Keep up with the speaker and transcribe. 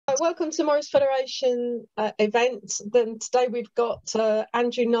Welcome to Morris Federation event. Then today we've got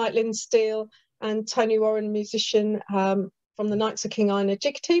Andrew Knight and Lin Steel and Tony Warren, musician from the Knights of King Ina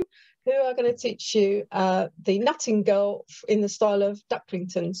jig team, who are going to teach you the nutting girl in the style of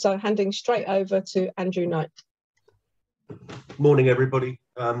Ducklington. So handing straight over to Andrew Knight. Morning, everybody.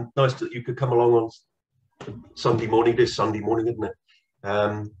 Nice that you could come along on Sunday morning. This Sunday morning, isn't it?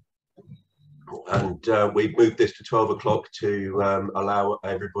 We've moved this to 12 o'clock to allow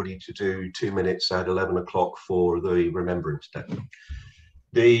everybody to do 2 minutes at 11 o'clock for the Remembrance Day.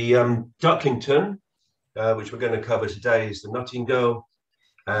 The Ducklington, which we're going to cover today, is the nutting girl.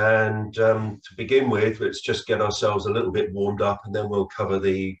 And to begin with, let's just get ourselves a little bit warmed up, and then we'll cover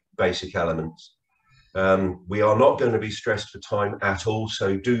the basic elements. We are not going to be stressed for time at all,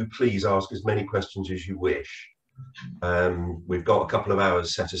 so do please ask as many questions as you wish. We've got a couple of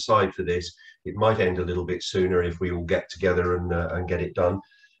hours set aside for this. It might end a little bit sooner if we all get together and get it done.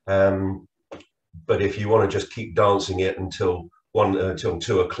 But if you want to just keep dancing it until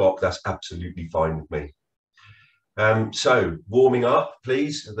 2 o'clock, that's absolutely fine with me. So warming up,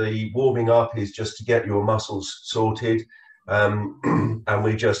 please. The warming up is just to get your muscles sorted, and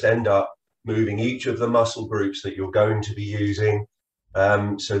we just end up moving each of the muscle groups that you're going to be using,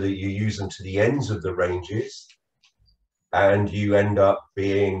 so that you use them to the ends of the ranges, and you end up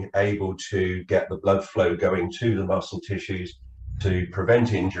being able to get the blood flow going to the muscle tissues to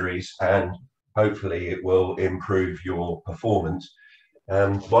prevent injuries, and hopefully it will improve your performance.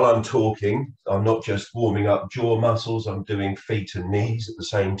 While I'm talking, I'm not just warming up jaw muscles, I'm doing feet and knees at the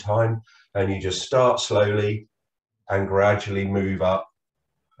same time, and you just start slowly and gradually move up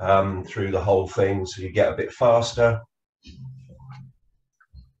through the whole thing, so you get a bit faster,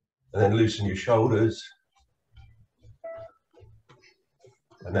 and then loosen your shoulders,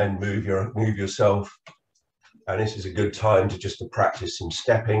 and then move yourself. And this is a good time to practice some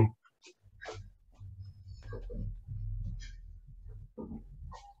stepping.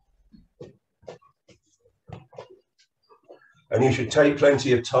 And you should take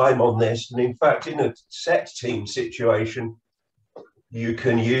plenty of time on this. And in fact, in a set team situation, you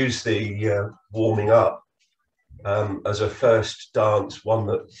can use the warming up as a first dance, one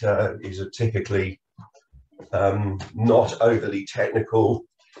that is a typically not overly technical,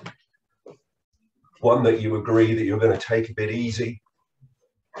 one that you agree that you're going to take a bit easy.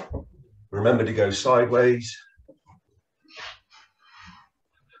 Remember to go sideways,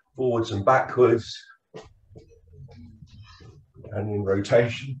 forwards and backwards, and in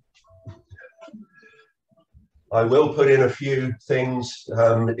rotation. I will put in a few things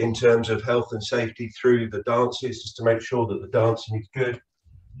in terms of health and safety through the dances, just to make sure that the dancing is good.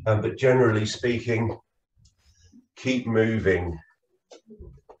 But generally speaking, keep moving.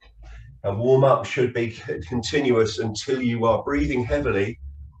 A warm-up should be continuous until you are breathing heavily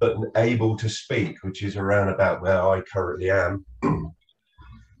but able to speak, which is around about where I currently am.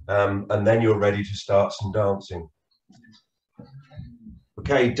 And then you're ready to start some dancing.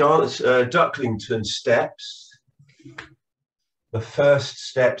 Okay, Ducklington steps. The first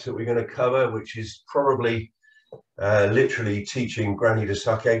steps that we're going to cover, which is probably literally teaching Granny to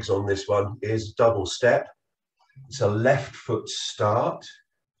suck eggs on this one, is double step. It's a left foot start.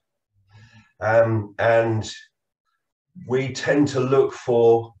 And we tend to look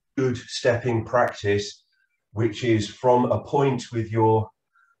for good stepping practice, which is from a point with your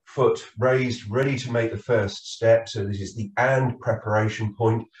foot raised, ready to make the first step. So this is the and preparation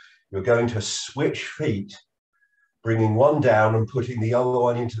point. You're going to switch feet, bringing one down and putting the other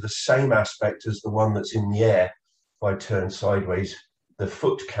one into the same aspect as the one that's in the air. If I turn sideways, the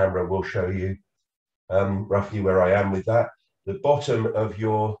foot camera will show you roughly where I am with that. The bottom of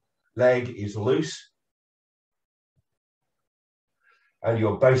your leg is loose, and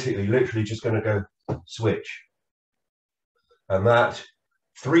you're basically literally just going to go switch, and that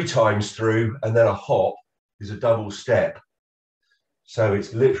 3 times through, and then a hop is a double step. So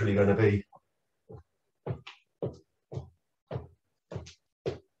it's literally going to be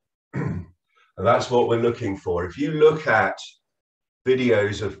and that's what we're looking for. If you look at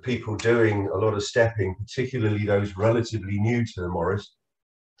videos of people doing a lot of stepping, particularly those relatively new to the Morris,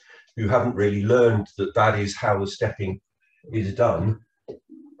 who haven't really learned that that is how the stepping is done,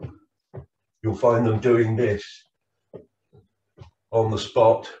 you'll find them doing this on the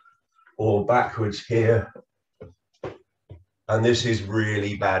spot or backwards here. And this is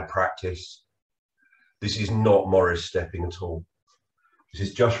really bad practice. This is not Morris stepping at all. This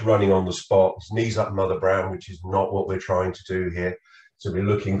is just running on the spot. It's knees up Mother Brown, which is not what we're trying to do here. So we're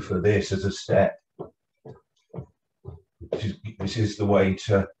looking for this as a step. This is the way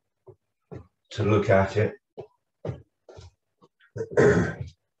to look at it.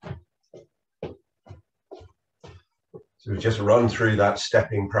 So we just run through that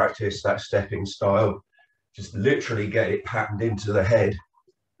stepping practice, that stepping style, just literally get it patterned into the head.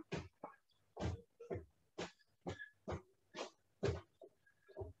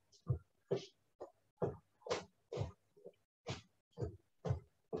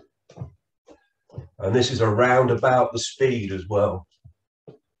 And this is around about the speed as well.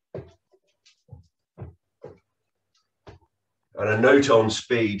 And a note on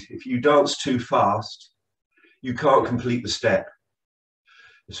speed, if you dance too fast, you can't complete the step.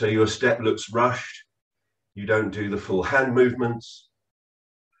 So your step looks rushed, you don't do the full hand movements,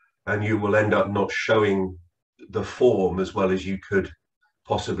 and you will end up not showing the form as well as you could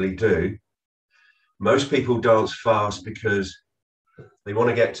possibly do. Most people dance fast because they want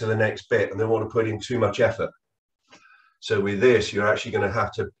to get to the next bit and they want to put in too much effort. So with this, you're actually going to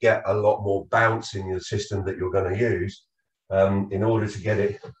have to get a lot more bounce in your system that you're going to use in order to get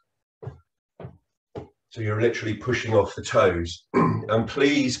it. So you're literally pushing off the toes. And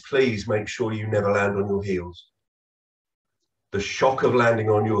please, please make sure you never land on your heels. The shock of landing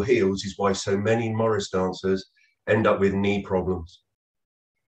on your heels is why so many Morris dancers end up with knee problems,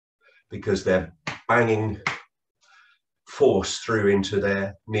 because they're banging force through into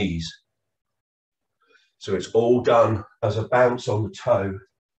their knees. So it's all done as a bounce on the toe.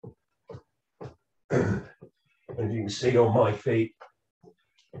 And you can see on my feet,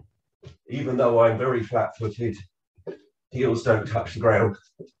 even though I'm very flat-footed, heels don't touch the ground.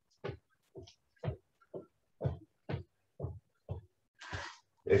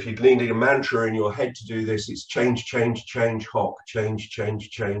 If you're needing a mantra in your head to do this, it's change, change, change, hop, change, change,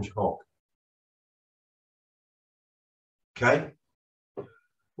 change, hop. Okay,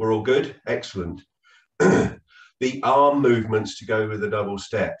 we're all good? Excellent. The arm movements to go with the double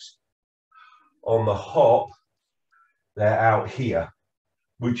steps. On the hop, they're out here,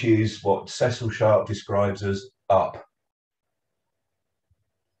 which is what Cecil Sharp describes as up.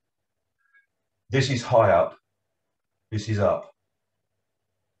 This is high up, this is up.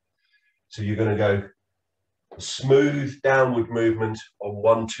 So you're going to go smooth downward movement on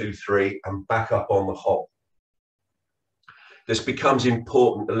 1, 2, 3 and back up on the hop. This becomes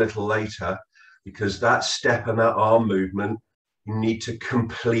important a little later because that step and that arm movement, you need to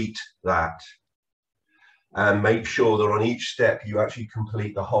complete that and make sure that on each step you actually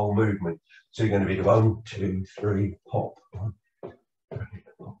complete the whole movement. So you're going to be 1, 2, 3, hop. 1, 2, 3,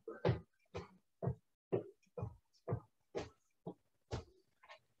 hop.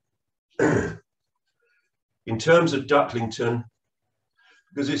 In terms of Ducklington,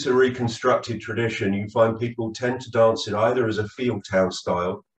 because it's a reconstructed tradition, you find people tend to dance it either as a field town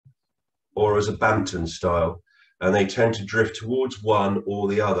style or as a Bampton style, and they tend to drift towards one or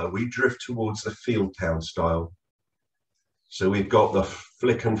the other. We drift towards the field town style. So we've got the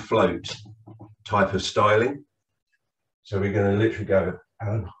flick and float type of styling. So we're going to literally go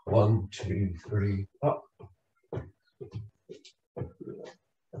and 1, 2, 3, up.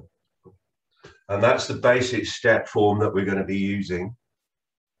 And that's the basic step form that we're going to be using.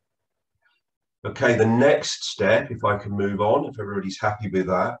 Okay, the next step, if I can move on, if everybody's happy with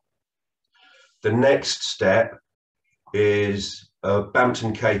that. The next step is a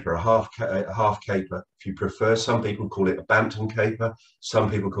Bampton caper, a half caper, if you prefer. Some people call it a Bampton caper, some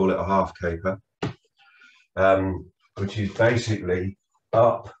people call it a half caper, which is basically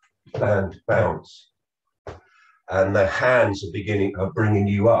up and bounce. And the hands are bringing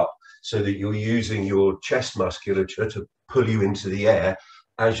you up so that you're using your chest musculature to pull you into the air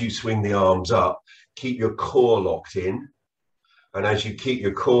as you swing the arms up. Keep your core locked in. And as you keep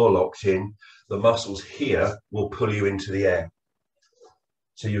your core locked in, the muscles here will pull you into the air.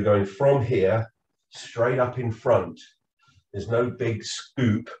 So you're going from here straight up in front. There's no big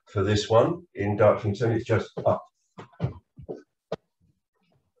scoop for this one in Ducklington, it's just up.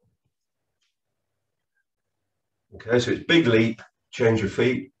 Okay, so it's big leap, change your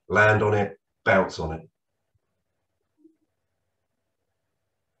feet, land on it, bounce on it.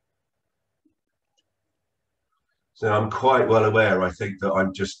 So I'm quite well aware, I think, that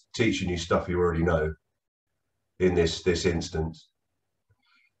I'm just teaching you stuff you already know in this instance.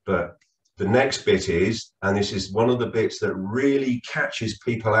 But the next bit is, and this is one of the bits that really catches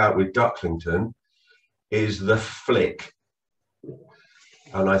people out with Ducklington, is the flick.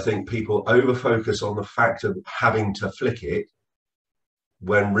 And I think people over-focus on the fact of having to flick it,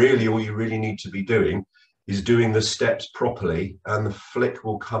 when really all you really need to be doing is doing the steps properly, and the flick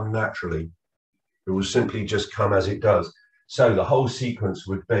will come naturally. It will simply just come as it does. So the whole sequence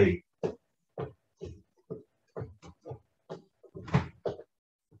would be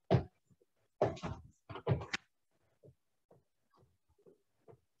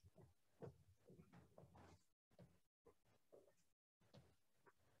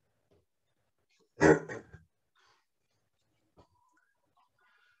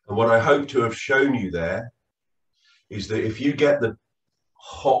And what I hope to have shown you there is that if you get the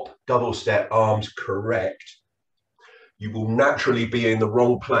hop double step arms correct, you will naturally be in the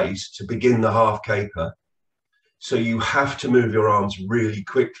wrong place to begin the half caper. So you have to move your arms really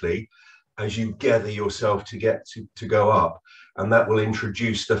quickly as you gather yourself to get to go up. And that will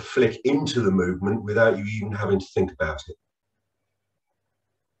introduce the flick into the movement without you even having to think about it.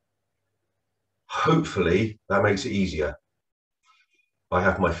 Hopefully that makes it easier. I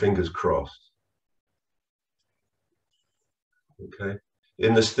have my fingers crossed. Okay.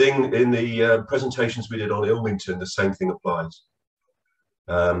 In the presentations we did on Ilmington, the same thing applies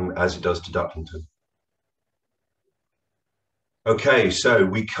as it does to Ducklington. Okay, so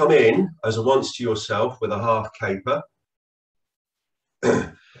we come in as a once to yourself with a half caper,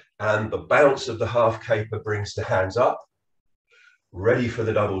 and the bounce of the half caper brings the hands up, ready for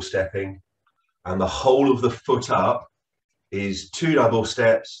the double stepping, and the whole of the foot up is 2 double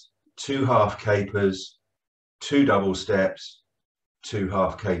steps, 2 half capers, 2 double steps, 2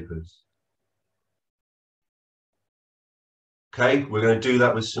 half capers. Okay, we're going to do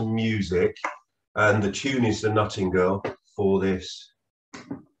that with some music, and the tune is the Nightingale for this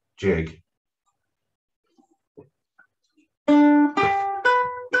jig.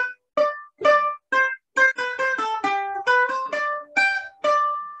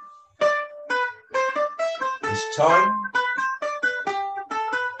 This time.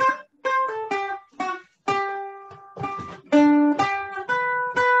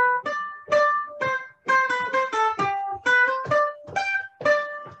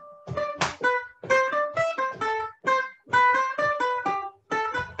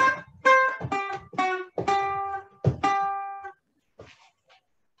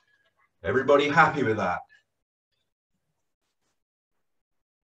 Everybody happy with that?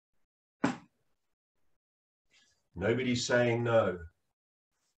 Nobody's saying no.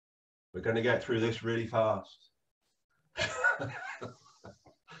 We're going to get through this really fast.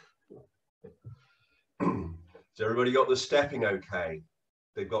 So everybody got the stepping okay?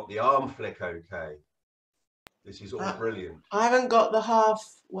 They've got the arm flick okay? This is all brilliant. I haven't got the half,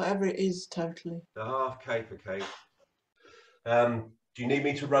 whatever it is, totally. The half caper cake. Do you need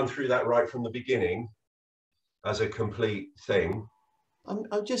me to run through that right from the beginning as a complete thing? I'm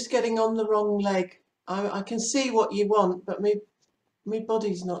just getting on the wrong leg. I can see what you want, but my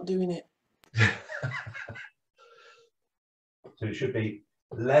body's not doing it. So it should be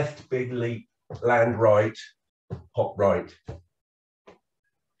left big leap, land right, hop right.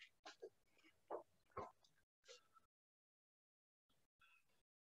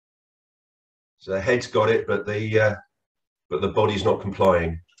 So the head's got it, but the body's not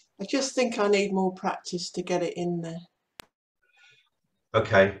complying. I just think I need more practice to get it in there.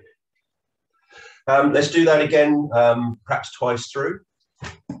 Okay. Let's do that again, perhaps twice through.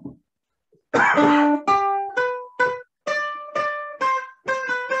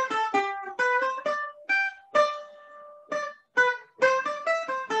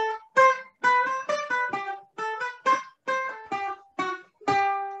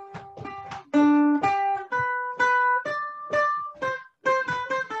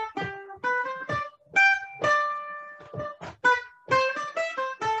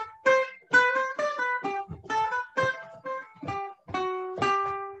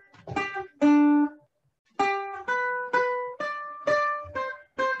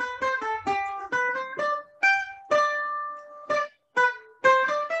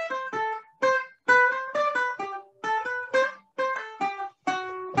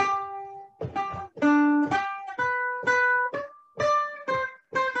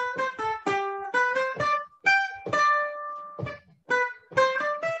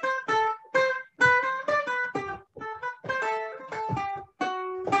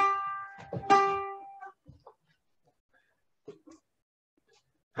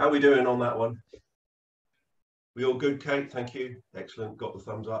 How are we doing on that one? We all good, Kate? Thank you. Excellent. Got the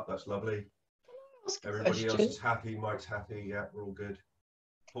thumbs up. That's lovely. Everybody else is happy. Mike's happy. Yeah, we're all good.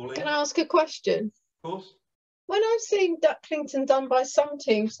 Pauline? Can I ask a question? Of course. When I've seen Ducklington done by some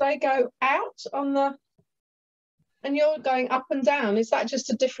teams, they go out on the, and you're going up and down. Is that just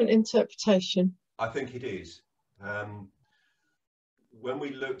a different interpretation? I think it is. When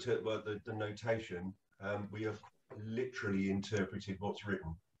we looked at the notation, we have literally interpreted what's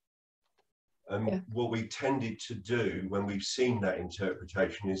written. What we tended to do when we've seen that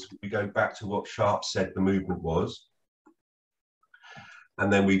interpretation is we go back to what Sharp said the movement was,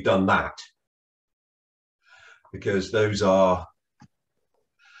 and then we've done that, because those are,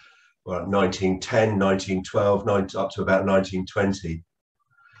 well, 1910, 1912, up to about 1920,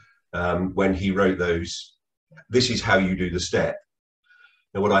 when he wrote those. This is how you do the step.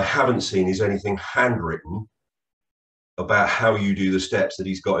 Now, what I haven't seen is anything handwritten about how you do the steps that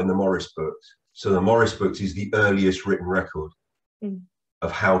he's got in the Morris books. So the Morris books is the earliest written record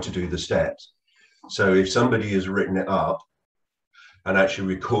of how to do the steps. So if somebody has written it up and actually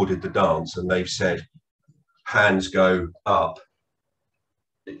recorded the dance and they've said, hands go up,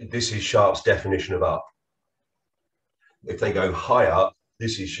 this is Sharp's definition of up. If they go high up,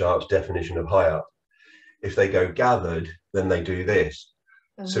 this is Sharp's definition of high up. If they go gathered, then they do this.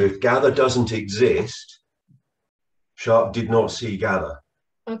 So if gather doesn't exist, Sharp did not see gather.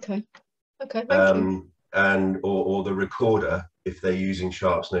 Okay. Okay, thank you. And or the recorder, if they're using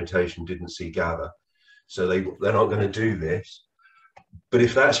Sharp's notation, didn't see gather. So they're not going to do this. But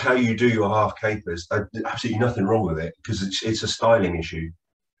if that's how you do your half capers, absolutely nothing wrong with it, because it's a styling issue.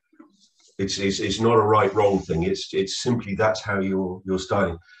 It's not a right wrong thing. It's simply that's how you're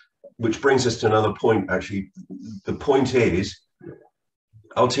styling. Which brings us to another point. Actually, the point is,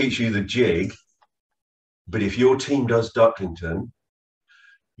 I'll teach you the jig, but if your team does Ducklington,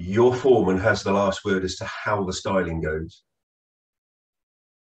 your foreman has the last word as to how the styling goes.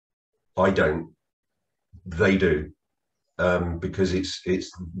 I don't. They do, because it's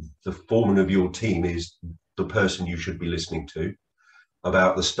the foreman of your team is the person you should be listening to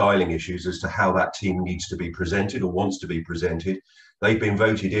about the styling issues as to how that team needs to be presented or wants to be presented. They've been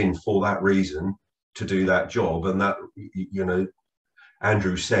voted in for that reason to do that job, and that, you know,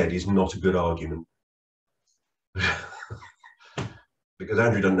 Andrew said is not a good argument. Because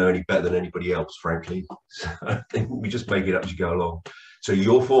Andrew doesn't know any better than anybody else, frankly. So I think we just make it up as you go along. So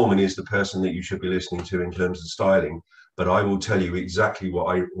your foreman is the person that you should be listening to in terms of styling, but I will tell you exactly what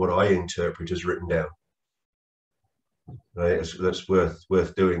I interpret as written down. Right, that's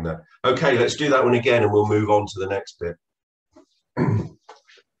worth doing that. Okay, let's do that one again, and we'll move on to the next bit.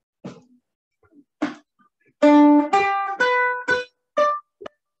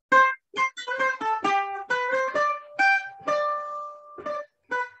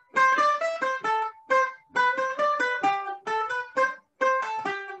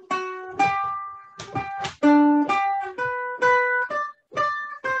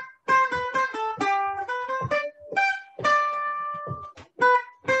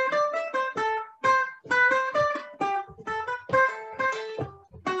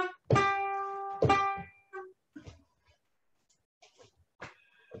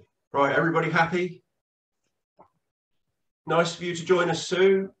 Right, everybody happy? Nice of you to join us,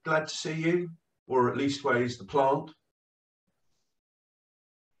 Sue. Glad to see you, or at least where's the plant.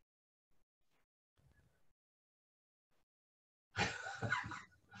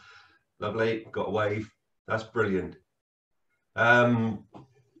 Lovely, got a wave. That's brilliant.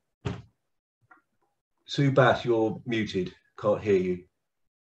 Sue Bass, you're muted. Can't hear you.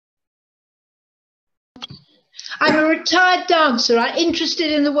 I'm a retired dancer. I'm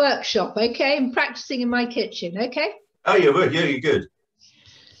interested in the workshop, okay? I'm practicing in my kitchen, okay? Oh, you're good. Yeah, you're good.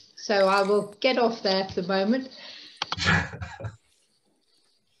 So I will get off there for the moment.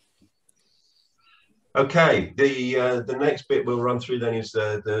 Okay, the next bit we'll run through then is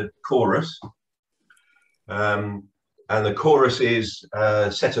the chorus. And the chorus is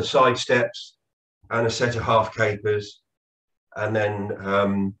a set of side steps and a set of half capers, and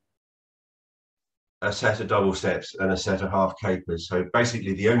then a set of double steps and a set of half capers. So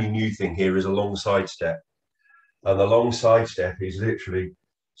basically the only new thing here is a long side step. And the long side step is literally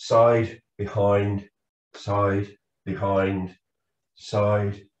side, behind, side, behind,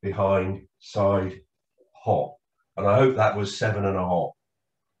 side, behind, side, hop. And I hope that was 7 and a hop.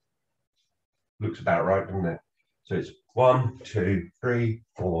 Looks about right, doesn't it? So it's 1, 2, 3,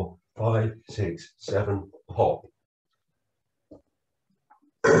 4, 5, 6, 7, hop.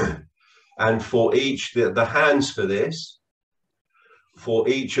 And for each, the hands for this, for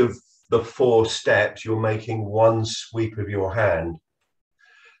each of the 4 steps, you're making one sweep of your hand.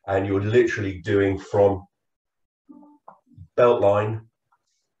 And you're literally doing from belt line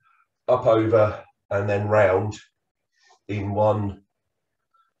up over and then round in one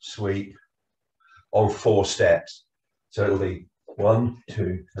sweep on 4 steps. So it'll be 1,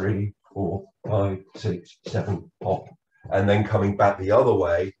 2, 3, 4, 5, 6, 7, hop, and then coming back the other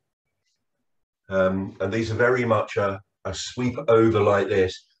way. And these are very much a sweep over like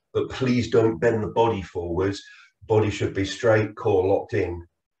this, but please don't bend the body forwards. Body should be straight, core locked in.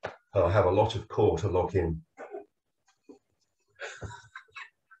 I'll have a lot of core to lock in.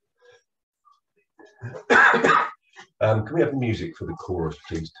 Can we have the music for the chorus,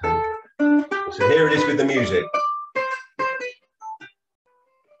 please, Tony? So here it is with the music.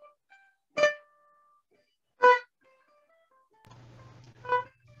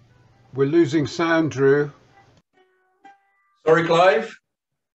 We're losing sound, Drew. Sorry, Clive.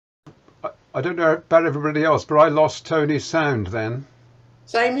 I don't know about everybody else, but I lost Tony's sound then.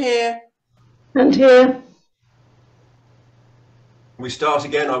 Same here. And here. We start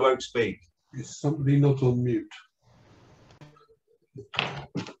again, I won't speak. Is somebody not on mute?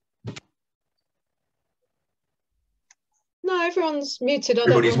 No, everyone's muted. I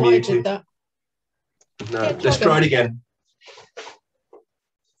Everybody's don't know why I muted. did that. No, Yeah, let's try it again.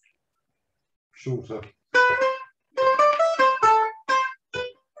 Shorter.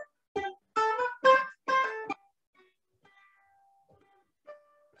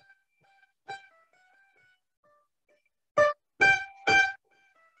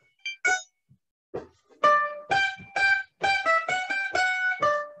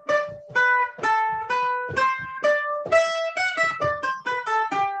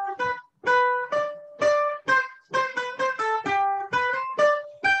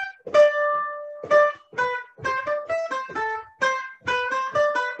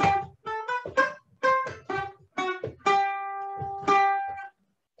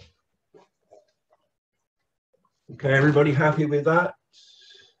 Okay, everybody happy with that?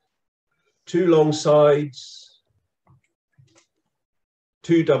 2 long sides,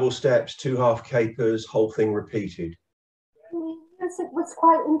 2 double steps, 2 half capers, whole thing repeated. Yes, it was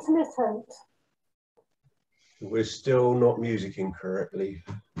quite intermittent. We're still not musicking correctly.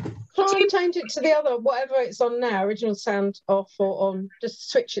 Try and change it to the other, whatever it's on now, original sound off or on.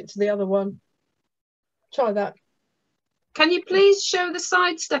 Just switch it to the other one. Try that. Can you please show the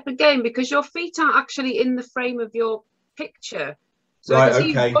side step again? Because your feet aren't actually in the frame of your picture. So Right, I could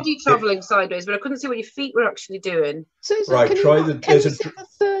see okay. your body travelling sideways, but I couldn't see what your feet were actually doing. Susan, Right, can try you, the- can you there's a see the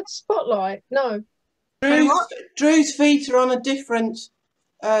third spotlight? No. Drew's feet are on a different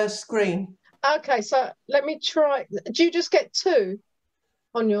screen. Okay, so let me try. Do you just get 2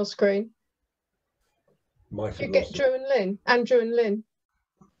 on your screen? Might You have get lost it. Drew and Lynn, Andrew and Lynn.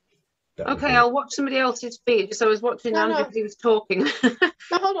 That would Okay, be- I'll watch somebody else's feet. Just I was watching No, Andrew no. because he was talking.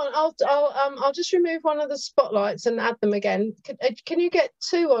 No, hold on. I'll just remove one of the spotlights and add them again. Can you get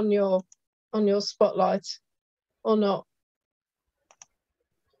 2 on your spotlight, or not?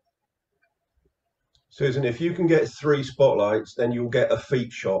 Susan, if you can get 3 spotlights, then you'll get a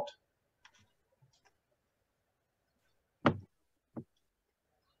feet shot.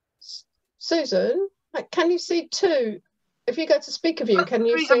 Susan, can you see 2? If you go to speaker view, can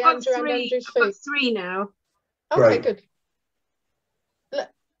you see I've got Andrew and three. Andrew's I've got feet? 3 now. Okay, Great. good.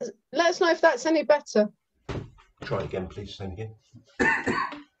 Let us know if that's any better. Try again, please. Same again.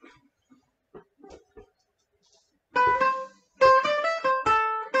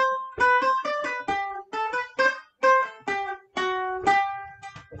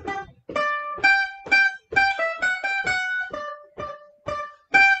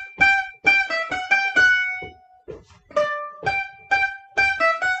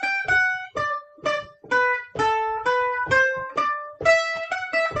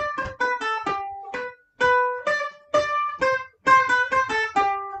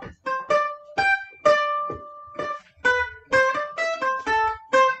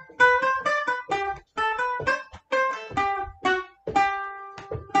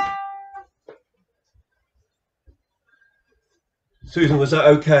 Susan, was that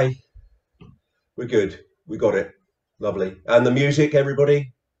okay? We're good. We got it. Lovely. And the music,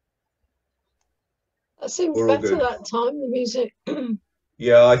 everybody? That seems We're all better good. that time, the music.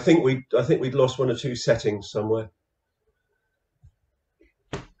 Yeah, I think we'd lost 1 or 2 settings somewhere.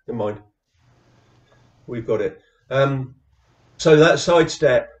 Never mind. We've got it. So that side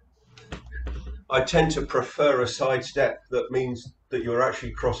step, I tend to prefer a side step that means that you're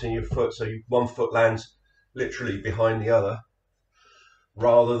actually crossing your foot, so one foot lands literally behind the other,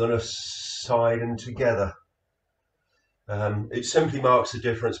 rather than a side and together. It simply marks the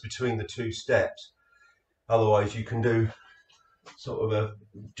difference between the 2 steps. Otherwise, you can do sort of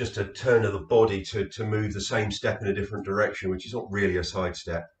just a turn of the body to move the same step in a different direction, which is not really a side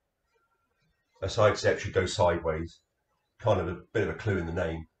step. A side step should go sideways, kind of a bit of a clue in the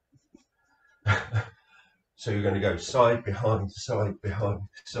name. So you're going to go side, behind, side, behind,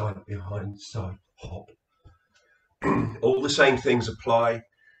 side, behind, side, hop. All the same things apply.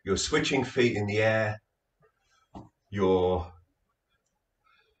 You're switching feet in the air, your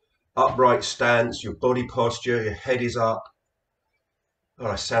upright stance, your body posture, your head is up. Oh,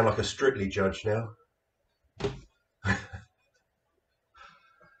 I sound like a Strictly judge now.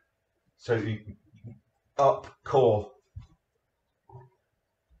 So you, up, core.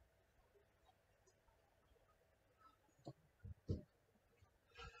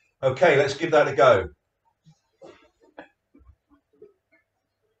 Okay, let's give that a go.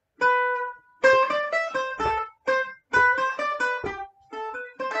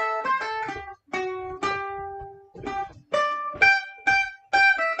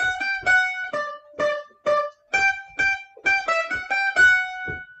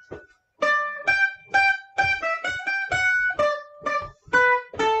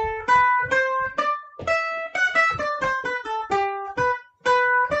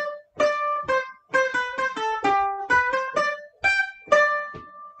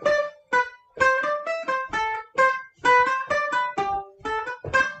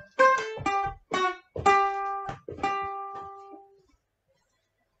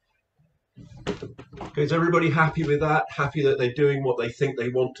 Is everybody happy with that? Happy that they're doing what they think they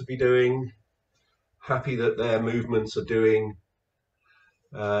want to be doing? Happy that their movements are doing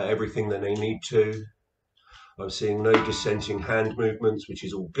everything that they need to? I'm seeing no dissenting hand movements, which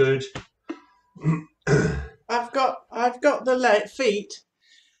is all good. I've got the feet.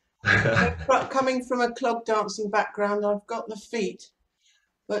 Coming from a clog dancing background, I've got the feet,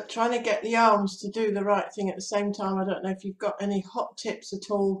 but trying to get the arms to do the right thing at the same time. I don't know if you've got any hot tips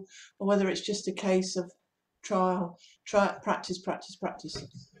at all, or whether it's just a case of practice.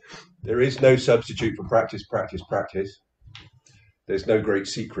 There is no substitute for practice, practice, practice. There's no great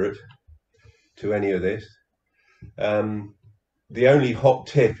secret to any of this. The only hot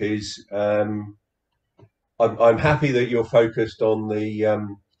tip is I'm happy that you're focused on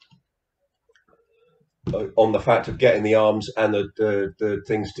the fact of getting the arms and the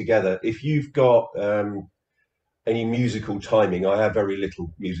things together. If you've got any musical timing, I have very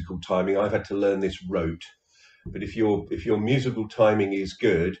little musical timing. I've had to learn this rote. But if your musical timing is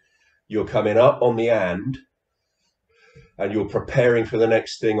good, you're coming up on the and you're preparing for the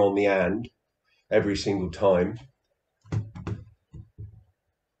next thing on the and every single time.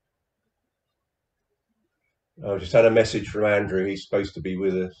 I just had a message from Andrew. He's supposed to be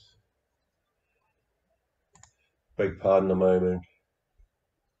with us. Beg pardon a moment.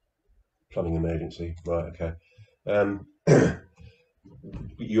 Plumbing emergency. Right, okay.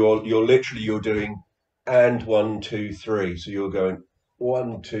 You're doing and 1, 2, 3. So you're going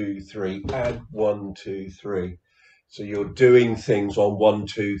 1, 2, 3 and 1, 2, 3. So you're doing things on 1,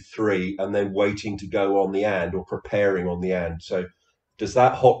 2, 3 and then waiting to go on the and or preparing on the and. So does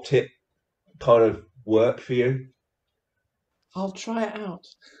that hot tip kind of work for you? I'll try it out.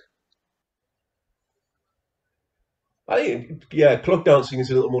 I think, yeah, clog dancing is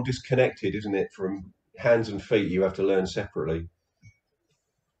a little more disconnected, isn't it, from hands and feet? You have to learn separately.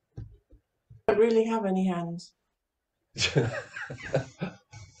 I don't really have any hands.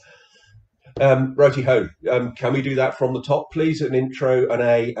 Righty ho. Can we do that from the top, please? An intro, an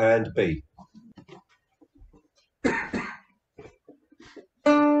A and B.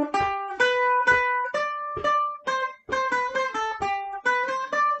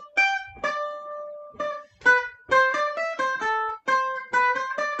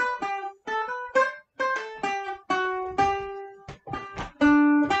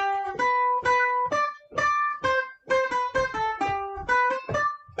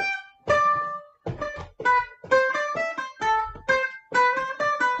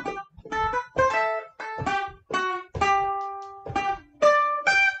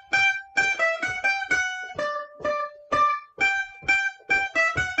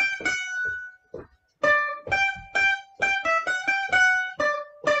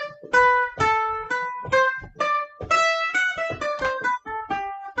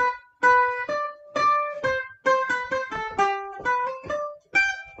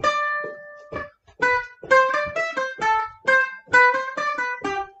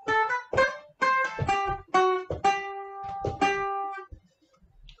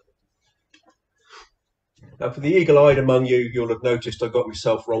 Now, for the eagle-eyed among you, you'll have noticed I got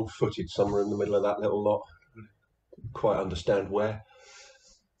myself wrong-footed somewhere in the middle of that little lot. Quite understand where.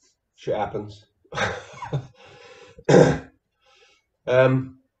 Shit happens.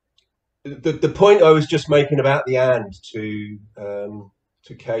 The point I was just making about the and to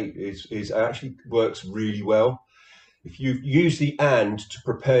Kate is actually works really well. If you use the and to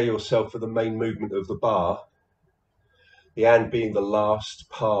prepare yourself for the main movement of the bar, the and being the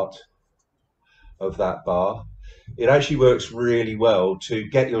last part of that bar, it actually works really well to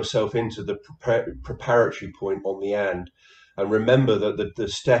get yourself into the preparatory point on the and remember that the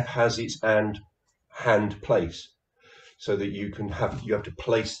step has its and hand place, so that you have to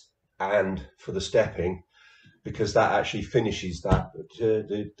place and for the stepping, because that actually finishes that.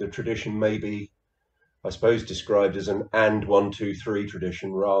 The tradition may be, I suppose, described as an and 1, 2, 3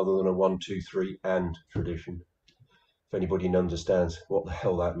 tradition rather than a 1, 2, 3 and tradition. If anybody understands what the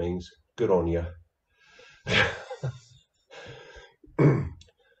hell that means, good on you.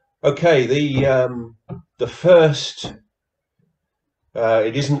 Okay, the first,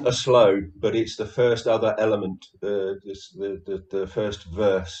 it isn't a slow, but it's the first other element, the first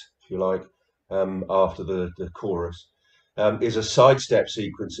verse, if you like, after the chorus, is a sidestep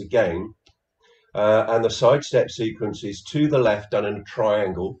sequence again, and the sidestep sequence is to the left done in a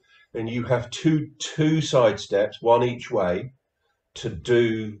triangle, and you have two side steps, one each way, to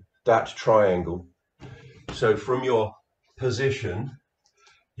do that triangle. So from your position,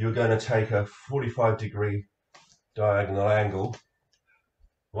 you're going to take a 45-degree diagonal angle,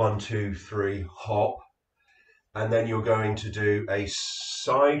 1, 2, 3, hop, and then you're going to do a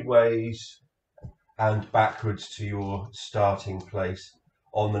sideways and backwards to your starting place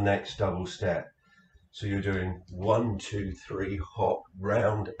on the next double step. So you're doing 1, 2, 3, hop,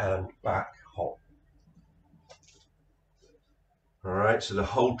 round and back, hop. All right, so the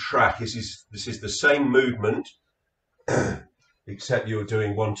whole track, this is the same movement, except you're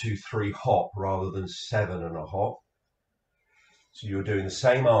doing 1, 2, 3, hop rather than 7 and a hop. So you're doing the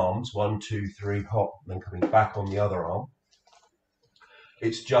same arms, 1, 2, 3, hop, then coming back on the other arm.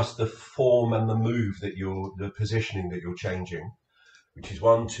 It's just the form and the move that the positioning that you're changing, which is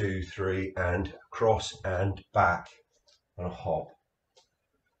 1, 2, 3, and cross and back and a hop.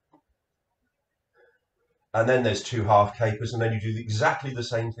 And then there's 2 half capers, and then you do exactly the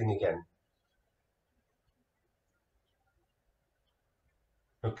same thing again.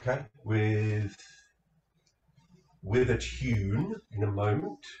 Okay, with a tune in a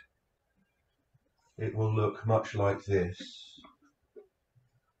moment, it will look much like this.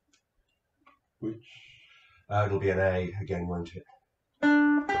 Which It'll be an A again, won't it?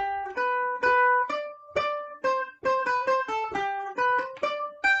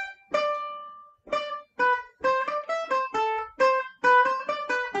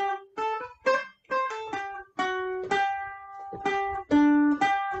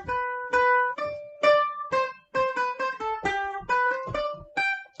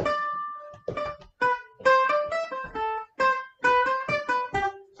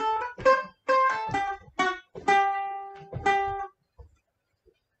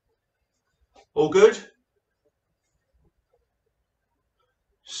 All good?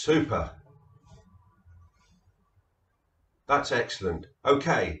 Super. That's excellent.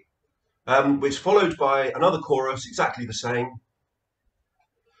 Okay. It's followed by another chorus, exactly the same.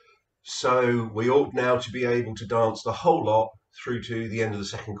 So we ought now to be able to dance the whole lot through to the end of the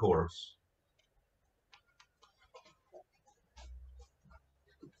second chorus.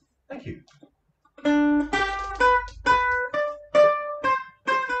 Thank you.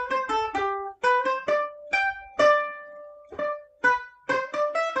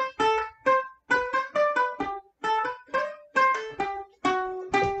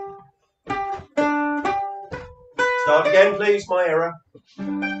 Start again, please, my error.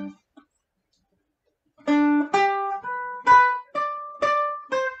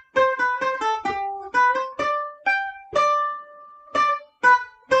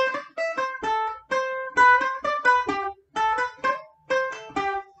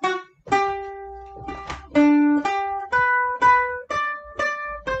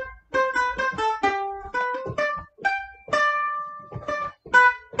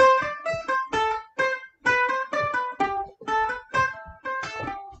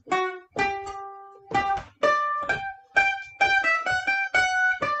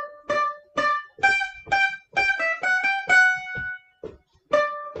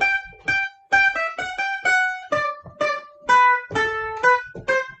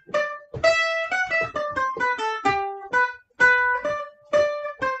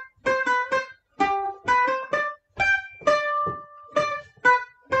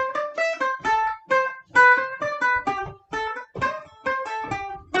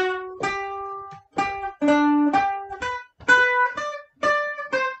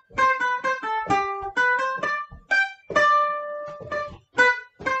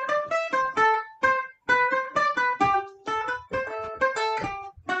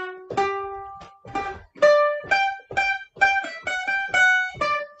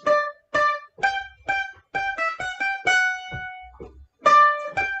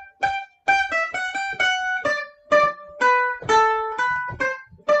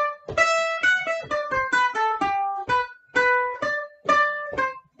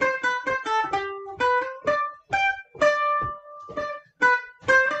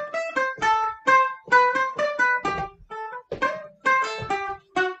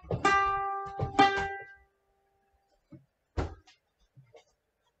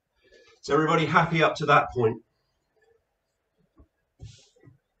 Is everybody happy up to that point?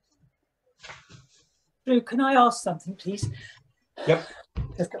 Drew, can I ask something, please? Yep.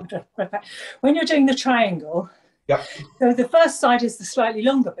 Just got to right back. When you're doing the triangle, Yep. so the first side is the slightly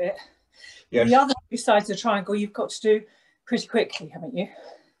longer bit. Yes. The other two sides of the triangle you've got to do pretty quickly, haven't you?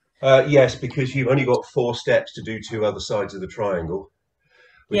 Yes, because you've only got 4 steps to do 2 other sides of the triangle,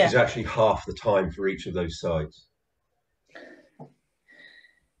 which is actually half the time for each of those sides.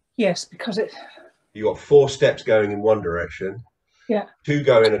 Yes, because it... You've got 4 steps going in one direction, yeah, 2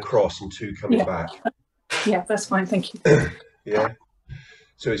 going across and 2 coming back. Yeah, that's fine, thank you. Yeah,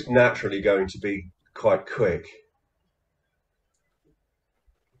 so it's naturally going to be quite quick.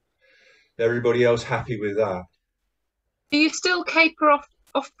 Everybody else happy with that? Do you still caper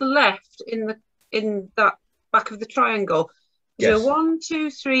off the left in in that back of the triangle. Yes. So 1, 2,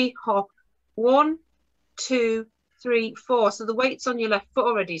 3, hop. 1, 2, 3, 4. So the weight's on your left foot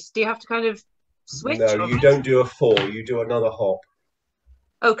already. So do you have to kind of switch? No, you don't do a 4. You do another hop.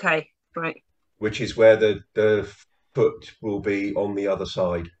 Okay, right. Which is where the foot will be on the other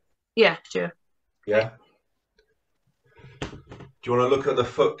side. Yeah, sure. Yeah. Okay. Do you want to look at the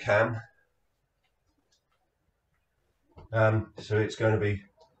foot cam? So it's going to be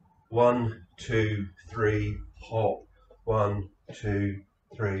 1, 2, 3, hop. 1, 2,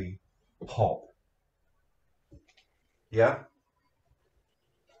 3, hop. Yeah.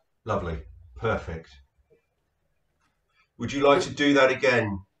 Lovely. Perfect. Would you like to do that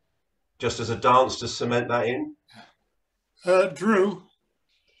again, just as a dance to cement that in? Drew,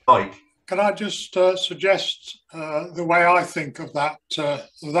 Mike. can I just suggest the way I think of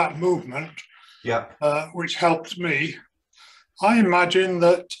that movement, Yeah. which helped me. I imagine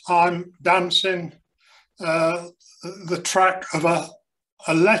that I'm dancing the track of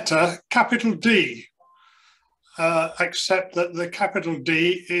a letter, capital D, except that the capital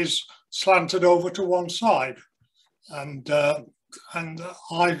D is slanted over to one side, and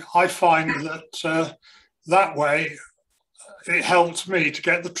I find that that way it helped me to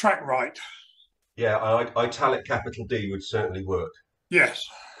get the track right. Yeah, italic capital D would certainly work. Yes.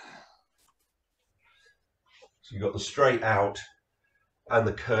 So you've got the straight out and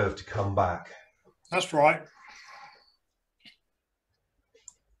the curve to come back. That's right.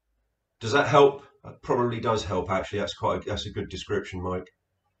 Does that help? It probably does help, actually. That's a good description, Mike.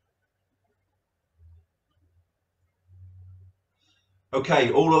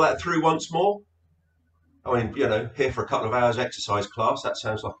 Okay, all of that through once more. I mean, you know, here for a couple of hours exercise class. That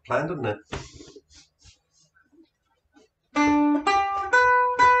sounds like a plan, doesn't it?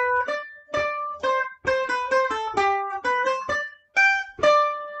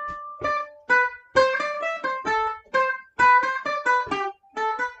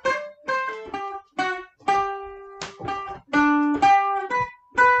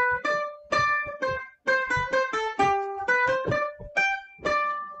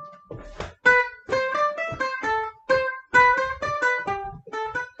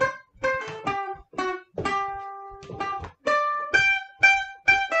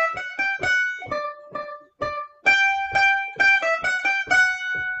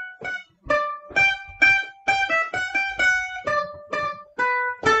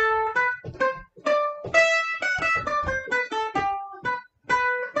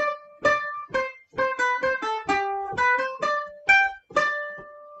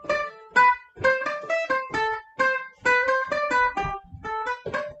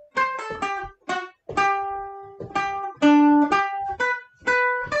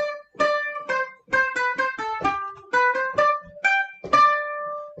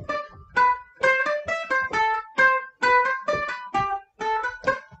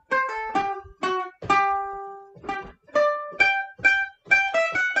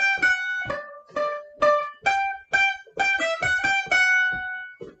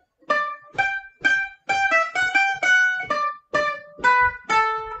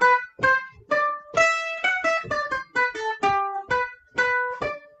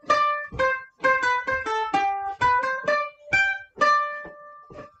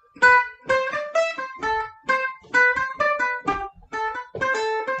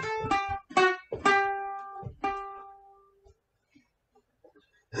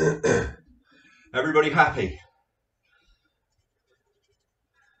 Everybody happy?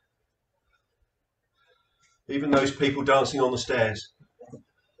 Even those people dancing on the stairs.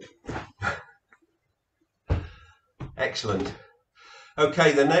 Excellent.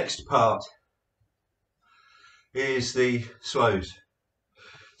 Okay, the next part is the slows.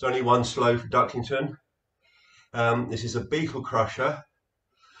 There's only one slow for Ducklington. This is a beetle crusher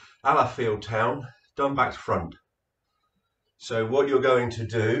a la Field Town, done back to front. So what you're going to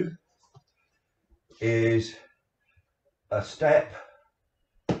do is a step,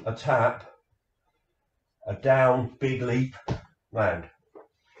 a tap, a down, big leap, land.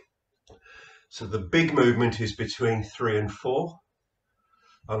 So the big movement is between 3 and 4,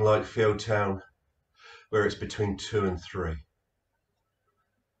 unlike Field Town, where it's between 2 and 3.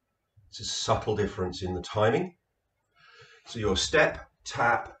 It's a subtle difference in the timing. So your step,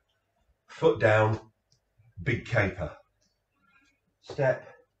 tap, foot down, big caper. Step,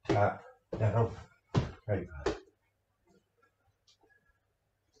 tap, down, caper.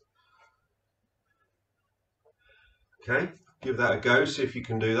 Okay, give that a go, see if you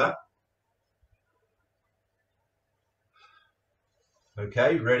can do that.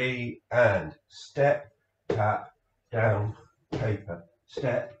 Okay, ready, and step, tap, down, caper.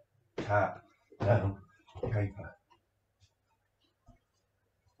 Step, tap, down, caper.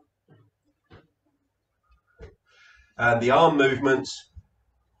 And the arm movements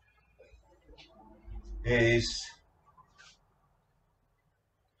is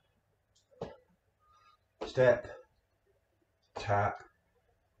step, tap,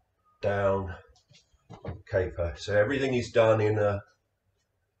 down, caper. So everything is done in a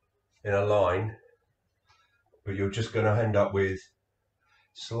line, but you're just going to end up with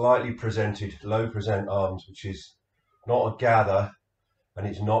slightly presented, low present arms, which is not a gather, and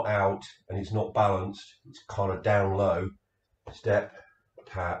it's not out, and it's not balanced. It's kind of down low, step,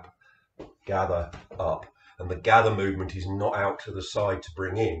 tap, gather, up. And the gather movement is not out to the side to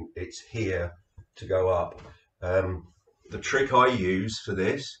bring in, it's here to go up. The trick I use for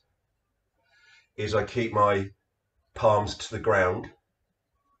this is I keep my palms to the ground,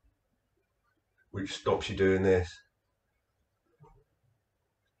 which stops you doing this.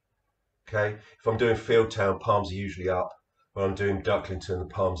 Okay, if I'm doing Field Town, palms are usually up. When I'm doing Ducklington,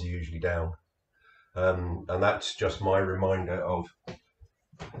 the palms are usually down. And that's just my reminder of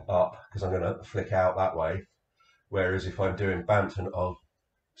up, because I'm going to flick out that way. Whereas if I'm doing Bampton, I'll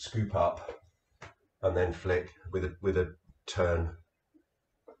scoop up and then flick with a turn.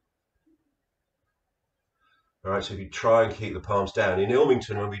 All right, so if you try and keep the palms down. In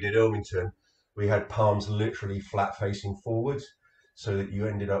Ilmington, when we did Ilmington, we had palms literally flat facing forwards, so that you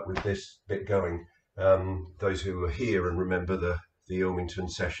ended up with this bit going. Those who were here and remember the Ilmington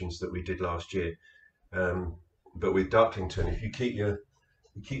sessions that we did last year. But with Ducklington, if you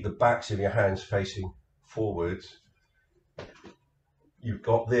keep the backs of your hands facing forwards, you've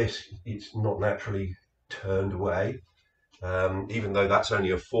got this, it's not naturally turned away. Even though that's only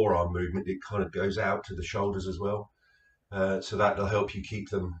a forearm movement, it kind of goes out to the shoulders as well. So that'll help you keep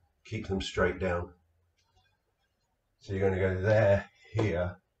them straight down. So you're going to go there,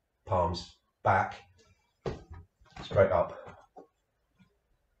 here, palms back, straight up.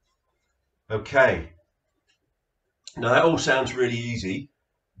 Okay. Now that all sounds really easy.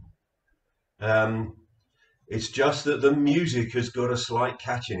 It's just that the music has got a slight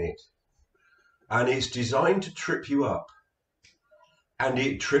catch in it. And it's designed to trip you up. And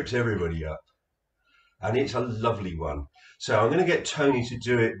it trips everybody up. And it's a lovely one. So I'm going to get Tony to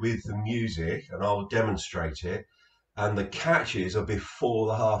do it with the music, and I'll demonstrate it. And the catches are before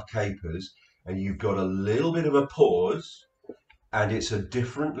the half capers, and you've got a little bit of a pause, and it's a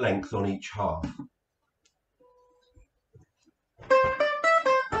different length on each half.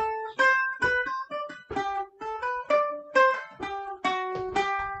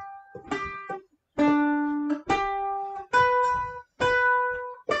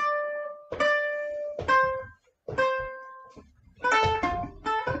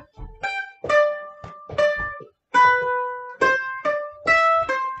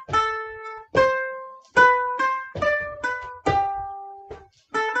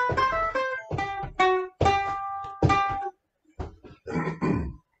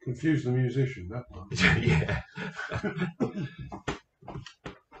 Confuse the musician, that one. Yeah.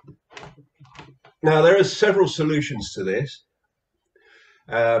 Now, there are several solutions to this,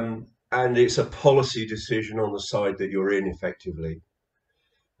 and it's a policy decision on the side that you're in, effectively.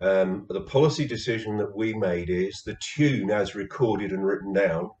 The policy decision that we made is the tune, as recorded and written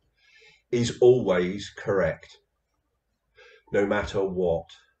down, is always correct, no matter what.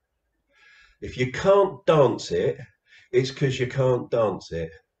 If you can't dance it, it's because you can't dance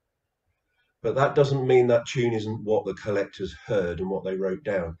it. But that doesn't mean that tune isn't what the collectors heard and what they wrote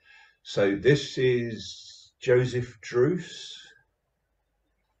down. So this is Joseph Druce.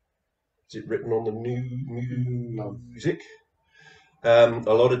 Is it written on the new music? A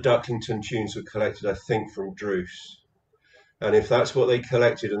lot of Ducklington tunes were collected, I think, from Druce. And if that's what they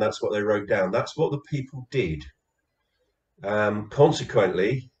collected and that's what they wrote down, that's what the people did.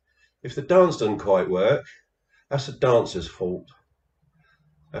 Consequently, if the dance doesn't quite work, that's the dancer's fault.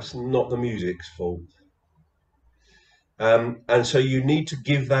 That's not the music's fault. And so you need to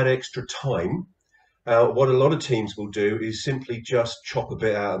give that extra time. What a lot of teams will do is simply just chop a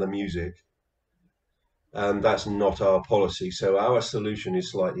bit out of the music. And that's not our policy. So our solution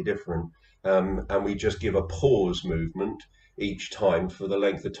is slightly different. And we just give a pause movement each time for the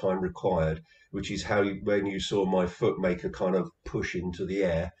length of time required, which is how when you saw my foot make a kind of push into the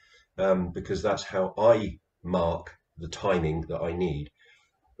air, because that's how I mark the timing that I need.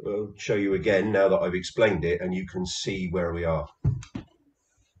 I'll show you again now that I've explained it, and you can see where we are.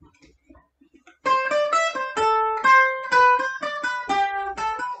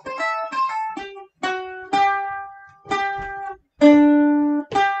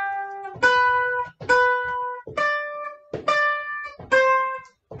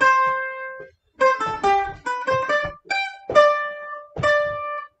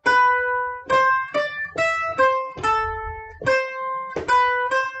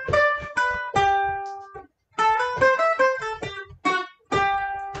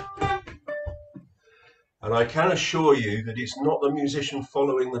 And I can assure you that it's not the musician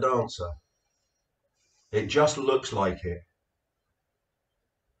following the dancer. It just looks like it.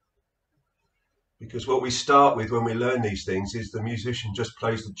 Because what we start with when we learn these things is the musician just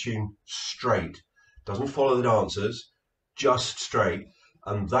plays the tune straight, doesn't follow the dancers, just straight.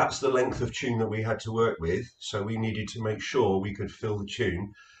 And that's the length of tune that we had to work with. So we needed to make sure we could fill the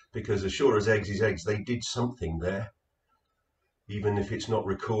tune, because as sure as eggs is eggs, they did something there, even if it's not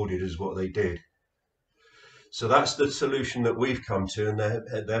recorded as what they did. So that's the solution that we've come to, and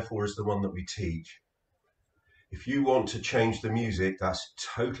therefore is the one that we teach. If you want to change the music, that's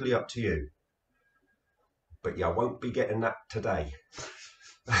totally up to you. But you won't be getting that today.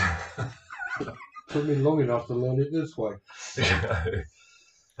 Took me long enough to learn it this way.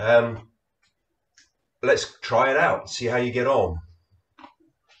 Let's try it out, see how you get on.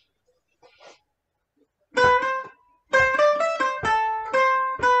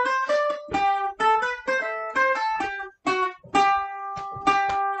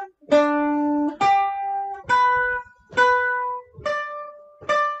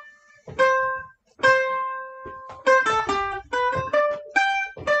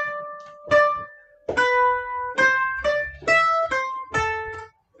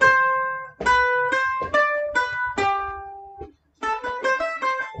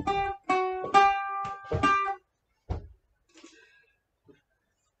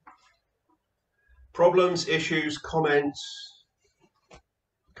 Problems, issues, comments,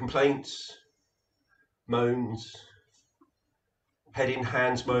 complaints, moans, head in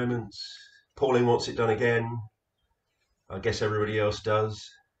hands moments. Pauline wants it done again. I guess everybody else does.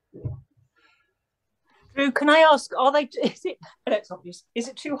 Drew, can I ask, are they, is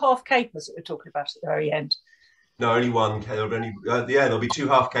it two half capers that we're talking about at the very end? No, only one. There'll be two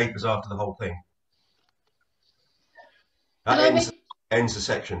half capers after the whole thing. That ends the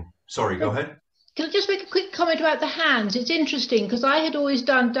section. Sorry, go ahead. Can I just make a quick comment about the hands? It's interesting because I had always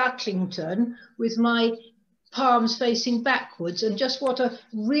done Ducklington with my palms facing backwards, and just what a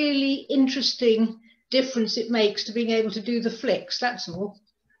really interesting difference it makes to being able to do the flicks, that's all.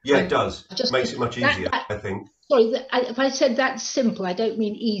 Yeah, it does. Just makes it much easier, I think. Sorry, if I said that's simple, I don't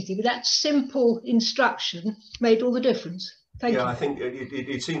mean easy, but that simple instruction made all the difference. Thank you. Yeah, I think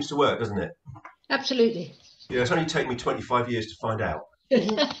it seems to work, doesn't it? Absolutely. Yeah, it's only taken me 25 years to find out.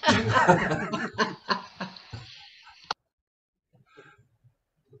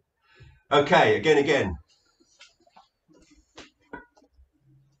 Okay, again.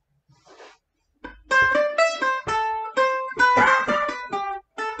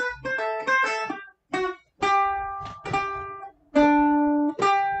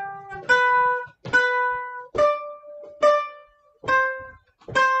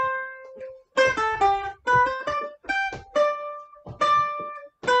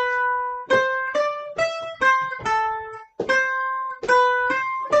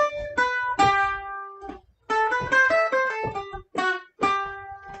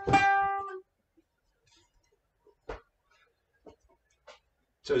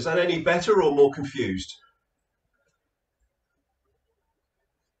 So is that any better or more confused?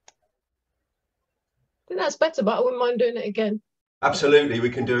 I think that's better, but I wouldn't mind doing it again. Absolutely, we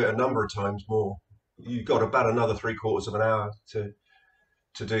can do it a number of times more. You've got about another 3/4 of an hour to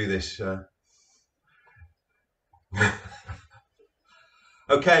do this.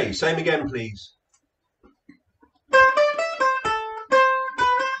 Okay, same again, please.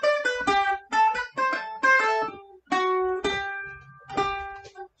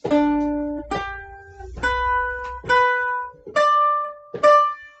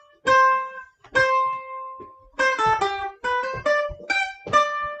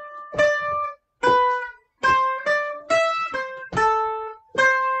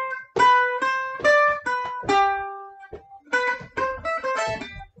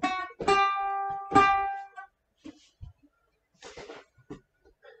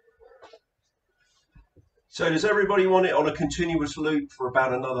 So does everybody want it on a continuous loop for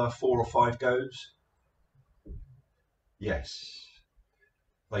about another 4 or 5 goes? Yes,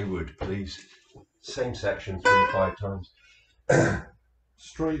 they would, please. Same section 3 or 5 times.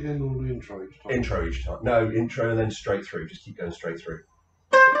 Straight in or intro each time? Intro each time. No, intro and then straight through. Just keep going straight through.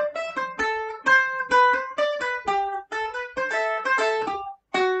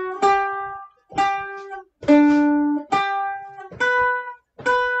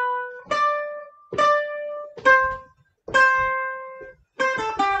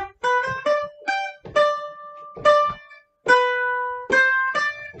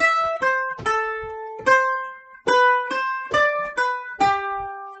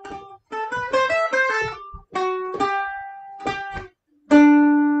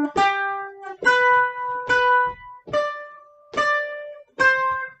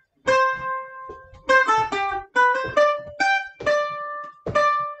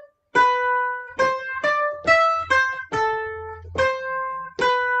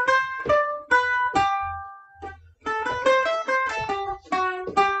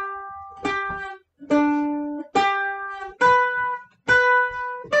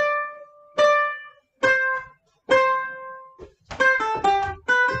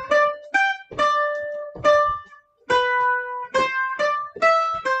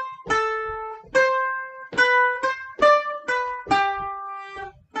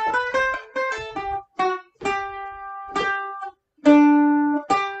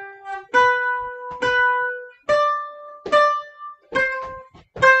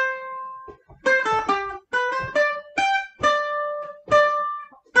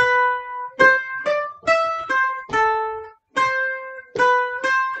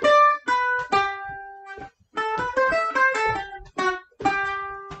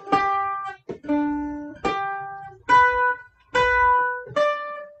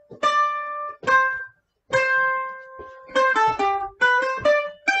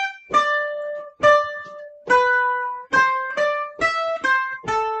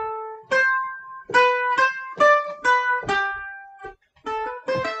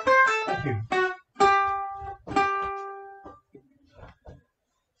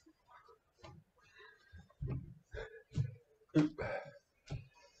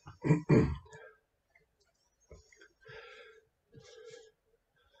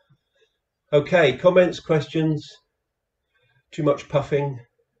 Okay, comments, questions? Too much puffing?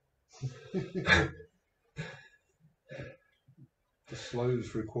 The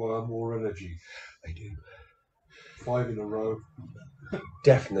slows require more energy. They do. 5 in a row.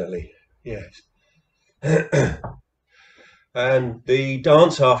 Definitely, yes. And the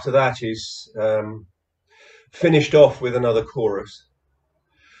dance after that is finished off with another chorus.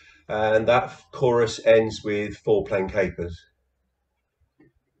 And that chorus ends with 4 plain capers.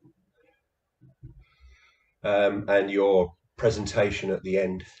 And your presentation at the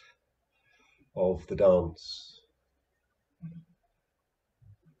end of the dance.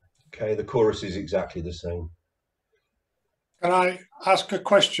 Okay, the chorus is exactly the same. Can I ask a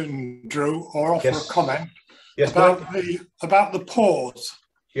question, Drew, or offer Yes. a comment Yes, about the pause?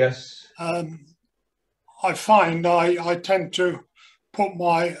 Yes. I find I tend to put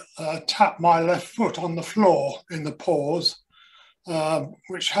my tap my left foot on the floor in the pause,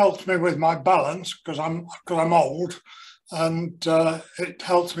 which helps me with my balance because I'm old, and it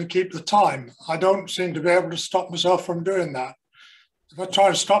helps me keep the time. I don't seem to be able to stop myself from doing that. If I try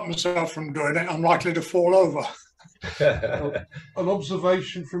to stop myself from doing it, I'm likely to fall over. An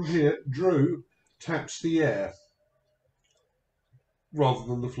observation from here, Drew taps the air rather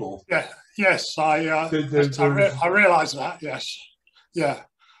than the floor. Yeah, yes, I realise that, yes. Yeah.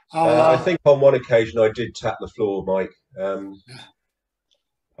 I think on one occasion I did tap the floor, Mike.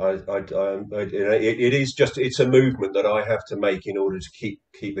 It is just, it's a movement that I have to make in order to keep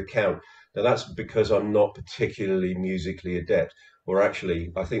the count. Now that's because I'm not particularly musically adept, or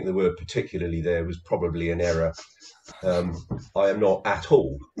actually I think the word particularly there was probably an error. I am not at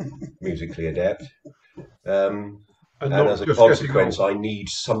all musically adept. And as a consequence, I need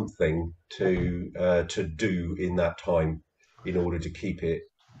something to do in that time in order to keep it.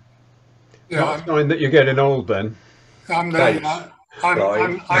 Yeah, not a sign that you're getting old then. I'm the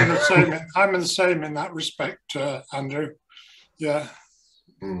same. I'm the same in that respect, Andrew. Yeah.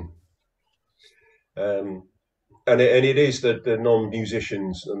 And it is the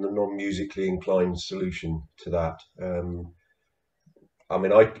non-musicians and the non-musically inclined solution to that. I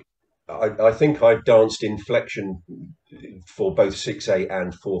mean, I think I've danced inflection for both 6/8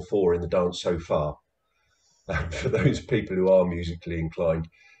 and 4/4 in the dance so far. For those people who are musically inclined,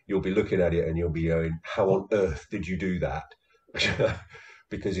 you'll be looking at it and you'll be going, how on earth did you do that?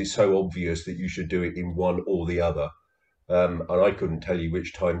 Because it's so obvious that you should do it in one or the other. And I couldn't tell you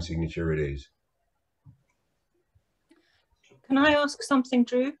which time signature it is. Can I ask something,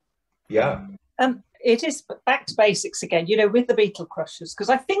 Drew? Yeah. It is back to basics again, you know, with the Beetle Crushers, because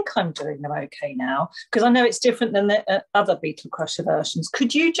I think I'm doing them okay now, because I know it's different than the other Beetle Crusher versions.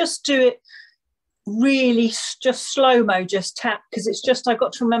 Could you just do it really just slow-mo, just tap? Because it's just, I've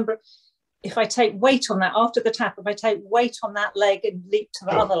got to remember, if I take weight on that after the tap, if I take weight on that leg and leap to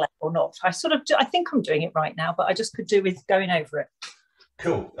the other leg or not. I think I'm doing it right now, but I just could do with going over it.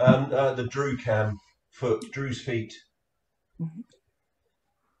 Cool. The Drew cam foot, Drew's feet.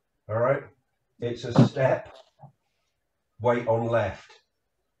 All right. It's a step, weight on left,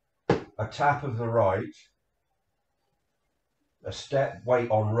 a tap of the right, a step, weight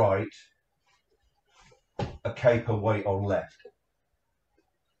on right, a caper, weight on left.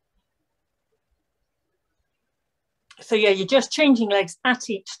 So yeah, you're just changing legs at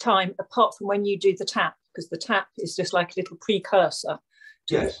each time, apart from when you do the tap, because the tap is just like a little precursor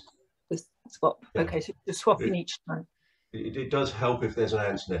to the swap. Yeah. Okay, so you're swapping each time. It does help if there's an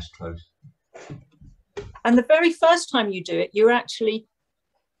ant's nest close. And the very first time you do it, you're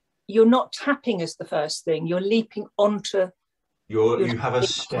not tapping as the first thing, you're leaping onto. You have a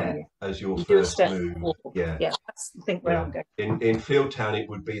step as your first move. Yeah, that's the thing where I'm going. In Fieldtown, it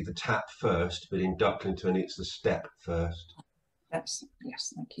would be the tap first, but in Ducklington, it's the step first. Yes,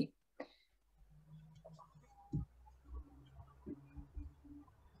 thank you.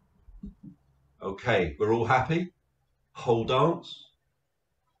 Okay, we're all happy? Whole dance?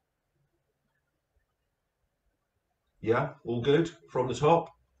 Yeah, all good from the top?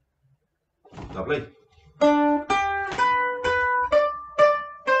 Lovely.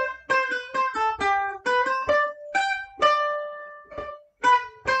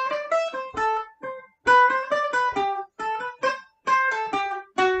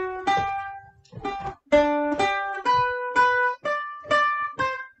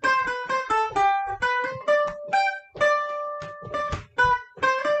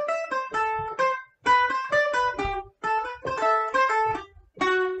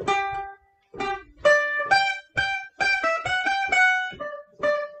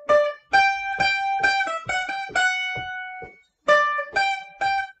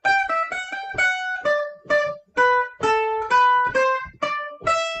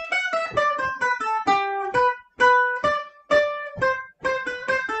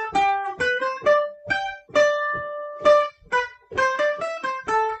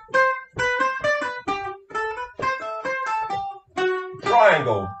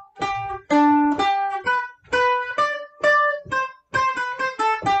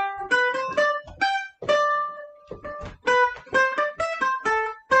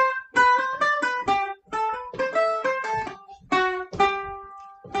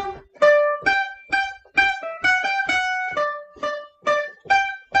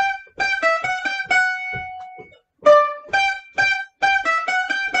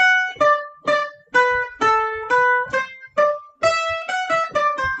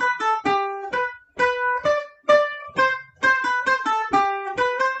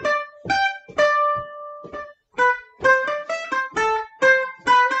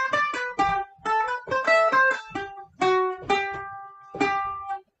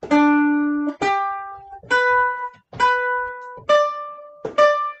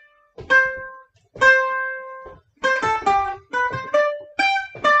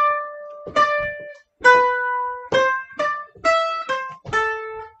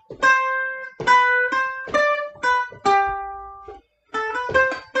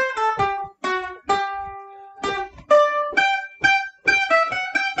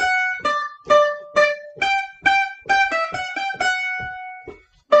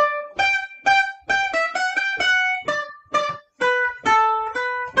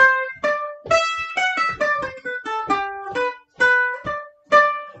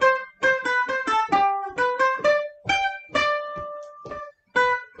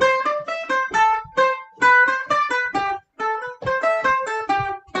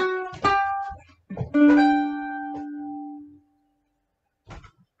 Thank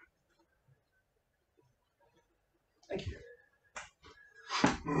you.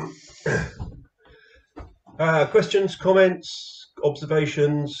 Questions, comments,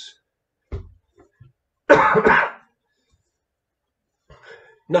 observations?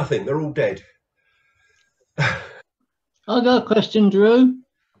 Nothing, they're all dead. I got a question, Drew.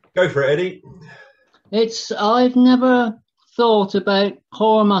 Go for it, Eddie. I've never thought about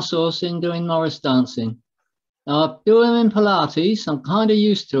core muscles in doing Morris dancing. I do them in Pilates. I'm kind of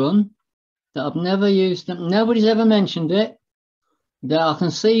used to them. That I've never used them. Nobody's ever mentioned it. That I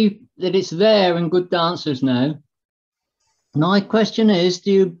can see that it's there in good dancers now. My question is,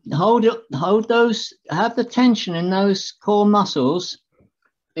 do you hold those, have the tension in those core muscles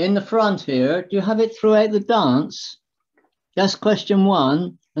in the front here? Do you have it throughout the dance? That's question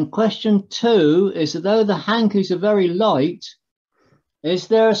one. And question two is, although the hankies are very light, is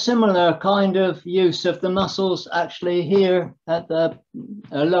there a similar kind of use of the muscles actually here at the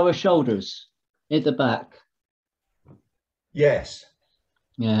lower shoulders, at the back? Yes.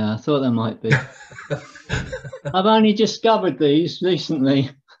 Yeah, I thought there might be. I've only discovered these recently.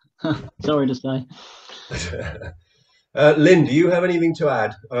 Sorry to say. Lynn, do you have anything to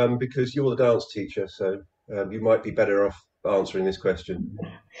add? Because you're the dance teacher, so you might be better off answering this question.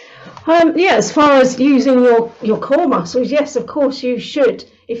 Yeah, as far as using your core muscles, yes, of course you should,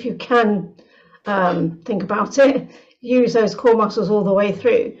 if you can think about it, use those core muscles all the way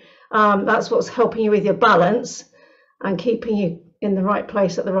through. That's what's helping you with your balance and keeping you in the right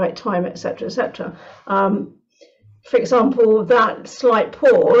place at the right time, etc., etc. For example, that slight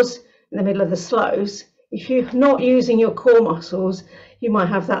pause in the middle of the slows, if you're not using your core muscles, you might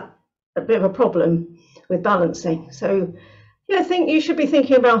have a bit of a problem with balancing. So yeah, I think you should be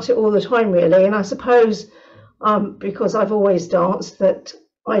thinking about it all the time, really. And I suppose because I've always danced, that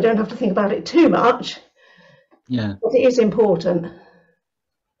I don't have to think about it too much. Yeah. But it is important.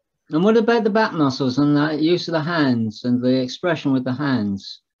 And what about the back muscles and the use of the hands and the expression with the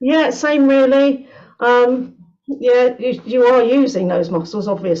hands? Yeah, same really. Yeah, you are using those muscles,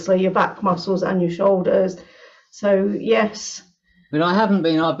 obviously, your back muscles and your shoulders. So yes. But I haven't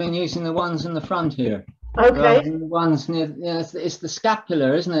been. I've been using the ones in the front here. Okay. The ones near. Yeah, it's the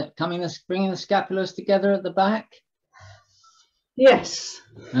scapula, isn't it? Bringing the scapulas together at the back. Yes.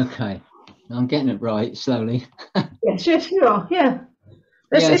 Okay, I'm getting it right slowly. Yes, you are. Yeah.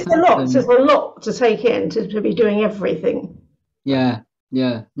 It's a lot. There's a lot to take in to be doing everything. Yeah.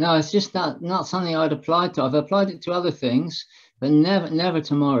 Yeah. No, it's just not something I'd applied to. I've applied it to other things, but never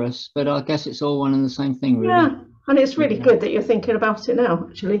to Morris. But I guess it's all one and the same thing, really. Yeah. And it's really good that you're thinking about it now,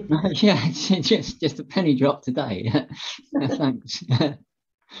 actually. Yeah, it's just a penny drop today. Thanks.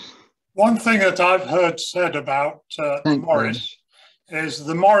 One thing that I've heard said about Morris is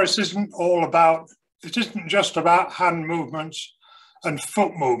the Morris isn't just about hand movements and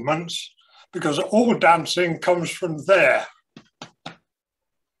foot movements, because all dancing comes from there.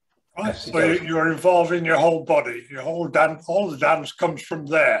 Right? Yes, so you're involving your whole body. All the dance comes from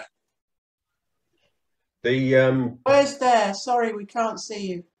there. Where's there? Sorry, we can't see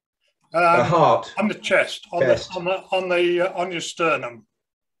you. The heart on the chest, on your sternum.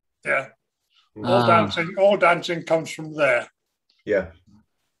 Yeah, all dancing comes from there. Yeah,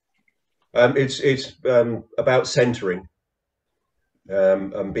 it's about centering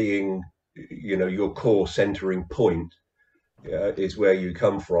and being, your core centering point is where you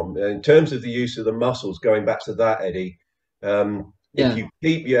come from. In terms of the use of the muscles, going back to that, Eddie, if you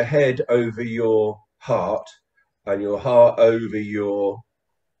keep your head over your heart and your heart over your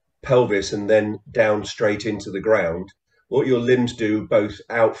pelvis and then down straight into the ground, what your limbs do both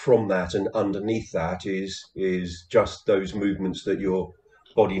out from that and underneath that is just those movements that your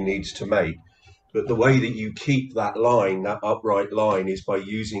body needs to make. But the way that you keep that line, that upright line, is by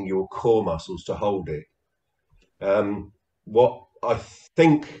using your core muscles to hold it. What I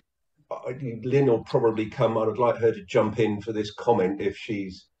think Lynn will probably come, I'd like her to jump in for this comment if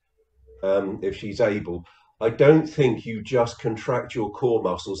she's able. I don't think you just contract your core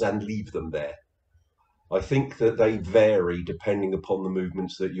muscles and leave them there. I think that they vary depending upon the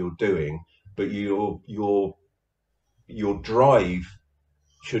movements that you're doing, but your drive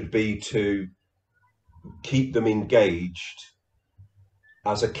should be to keep them engaged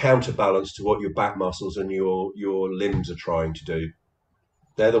as a counterbalance to what your back muscles and your limbs are trying to do.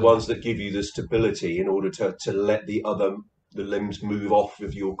 They're the ones that give you the stability in order to let the limbs move off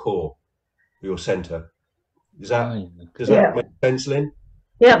of your core, your center. Does that make sense, Lynn?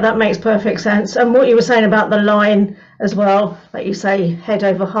 Yeah, that makes perfect sense. And what you were saying about the line as well, like you say, head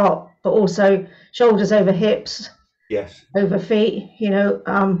over heart, but also shoulders over hips, yes, over feet,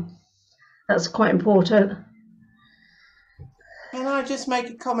 That's quite important. Can I just make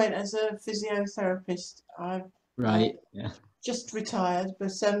a comment as a physiotherapist? I've Right. Yeah. just retired,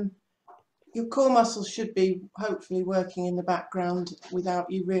 but your core muscles should be hopefully working in the background without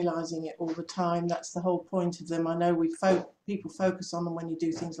you realising it all the time. That's the whole point of them. I know people focus on them when you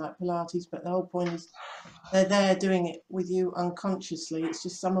do things like Pilates, but the whole point is they're there doing it with you unconsciously. It's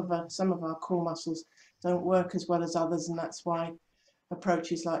just some of our core muscles don't work as well as others, and that's why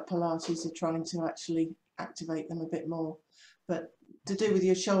approaches like Pilates are trying to actually activate them a bit more. But to do with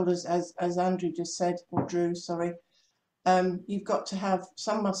your shoulders, as Andrew just said, or Drew, sorry, you've got to have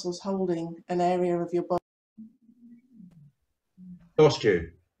some muscles holding an area of your body. Lost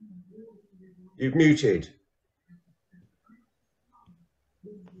you. You've muted.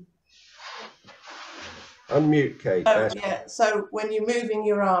 Unmute, Kate. Yeah, so when you're moving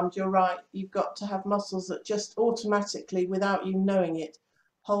your arms, you're right, you've got to have muscles that just automatically, without you knowing it,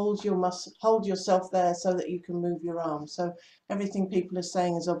 hold yourself there so that you can move your arms. So everything people are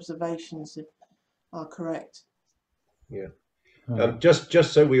saying as observations are correct. Yeah. Just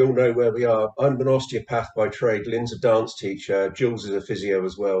so we all know where we are, I'm an osteopath by trade. Lynn's a dance teacher. Jules is a physio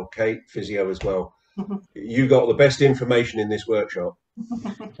as well. Kate, physio as well. You got the best information in this workshop.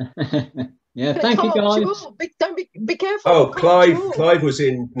 Yeah, thank you, guys. Don't be careful. Oh, Clive was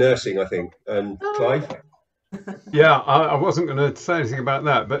in nursing, I think. And Clive? Yeah, I wasn't going to say anything about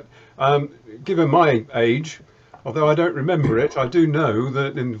that, but given my age, although I don't remember it, I do know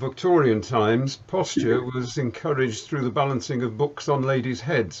that in Victorian times, posture was encouraged through the balancing of books on ladies'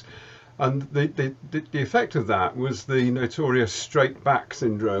 heads. And the effect of that was the notorious straight back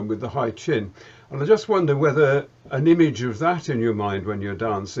syndrome with the high chin. And I just wonder whether an image of that in your mind when you're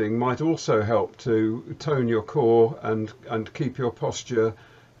dancing might also help to tone your core and keep your posture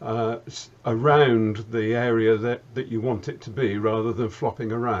around the area that you want it to be, rather than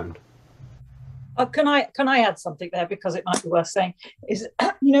flopping around. Can I add something there, because it might be worth saying? Is,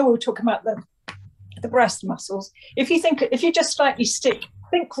 you know, we were talking about the breast muscles. If you just slightly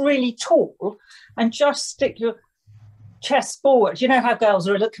think really tall and just stick your chest forward. You know how girls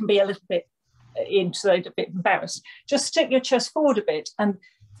can be a little bit a bit embarrassed. Just stick your chest forward a bit and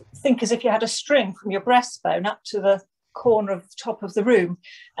think as if you had a string from your breastbone up to the corner of the top of the room,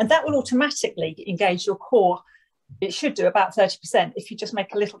 and that will automatically engage your core. It should do about 30% if you just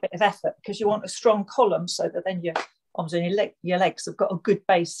make a little bit of effort, because you want a strong column so that then your arms and your legs have got a good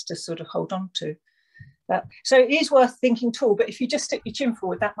base to sort of hold on to. So it is worth thinking tall, but if you just stick your chin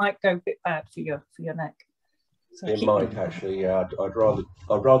forward, that might go a bit bad for your neck. So it might actually. Yeah, I'd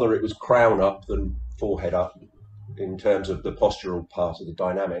rather it was crown up than forehead up in terms of the postural part of the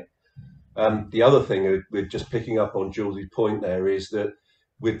dynamic. The other thing, we're just picking up on Jules's point there, is that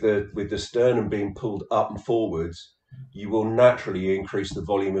with the sternum being pulled up and forwards, you will naturally increase the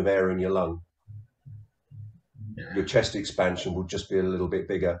volume of air in your lung. Your chest expansion will just be a little bit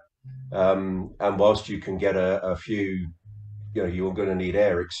bigger. And whilst you can get a few, you're going to need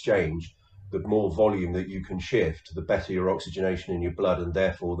air exchange, the more volume that you can shift, the better your oxygenation in your blood, and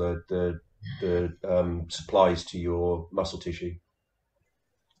therefore the supplies to your muscle tissue.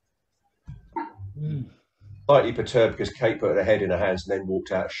 Slightly perturbed because Kate put her head in her hands and then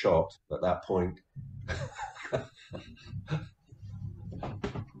walked out of shot at that point.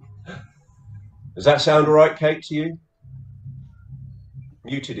 Does that sound all right, Kate, to you?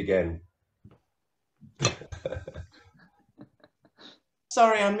 Muted again.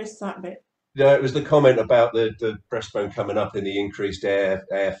 Sorry, I missed that bit. No, it was the comment about the breastbone coming up in the increased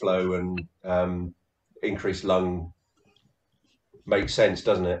airflow and increased lung. Makes sense,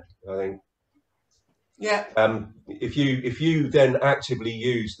 doesn't it? I think. Yeah. If you then actively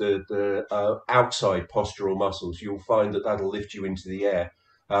use the outside postural muscles, you'll find that that'll lift you into the air.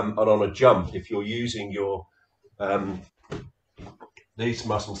 And on a jump, if you're using your these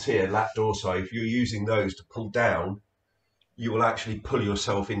muscles here, lat dorsi, if you're using those to pull down, you will actually pull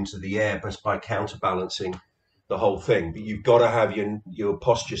yourself into the air just by counterbalancing the whole thing. But you've got to have your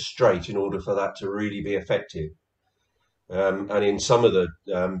posture straight in order for that to really be effective. And in some of the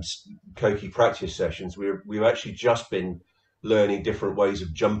Koki practice sessions, we've actually just been learning different ways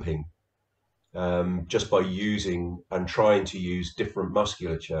of jumping, just by using and trying to use different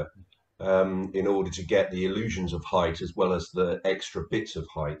musculature in order to get the illusions of height as well as the extra bits of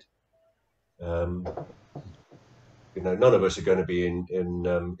height. None of us are going to be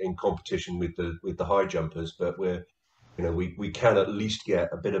in competition with the high jumpers, but we can at least get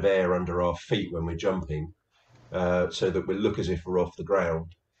a bit of air under our feet when we're jumping, so that we look as if we're off the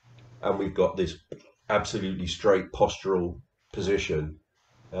ground, and we've got this absolutely straight postural position,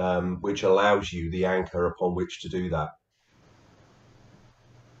 which allows you the anchor upon which to do that.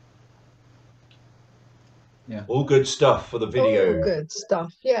 Yeah. All good stuff for the video. All good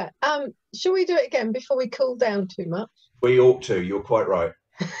stuff. Yeah. Shall we do it again before we cool down too much? We ought to. You're quite right.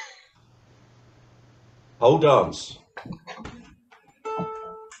 Whole dance.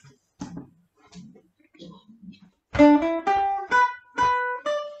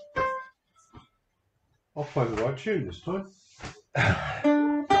 I'll play the right tune this time.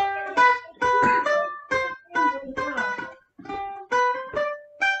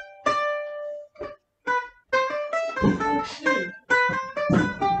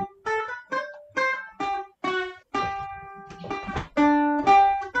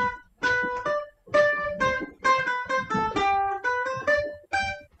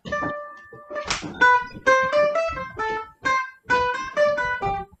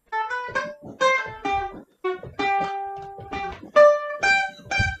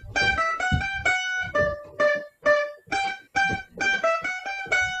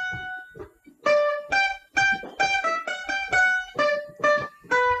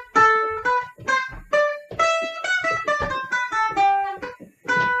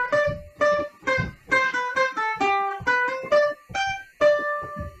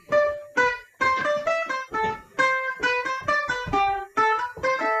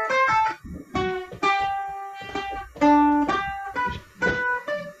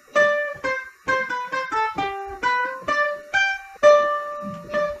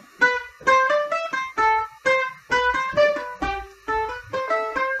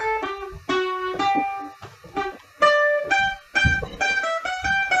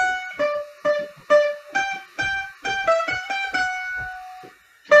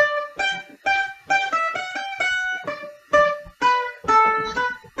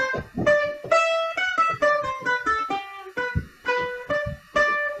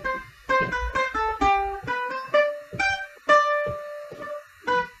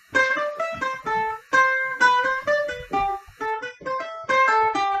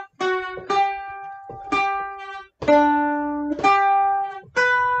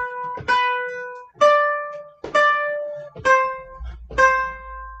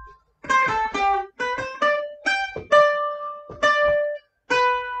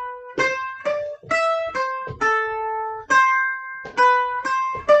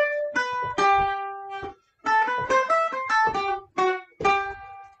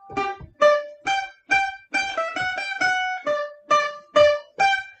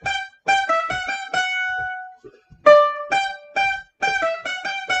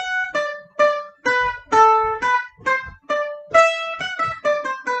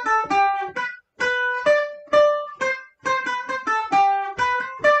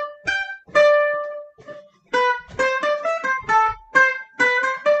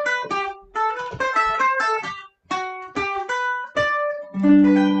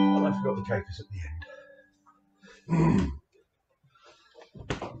 The capers at the end.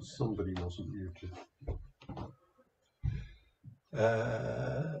 Somebody wasn't muted.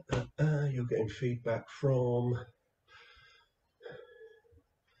 You're getting feedback from.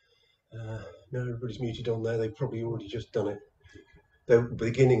 No, everybody's muted on there. They've probably already just done it. The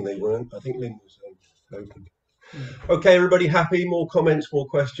beginning they weren't. I think Lynn was open. Okay, everybody happy? More comments, more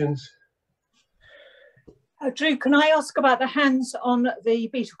questions? Drew, can I ask about the hands on the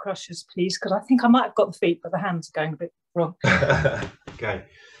beetle crushers, please? Because I think I might have got the feet, but the hands are going a bit wrong. Okay.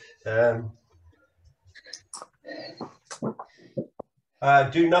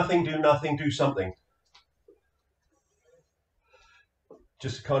 Do nothing, do nothing, do something.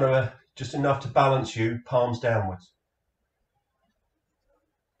 Just kind of just enough to balance you, palms downwards.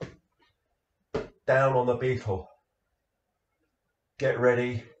 Down on the beetle. Get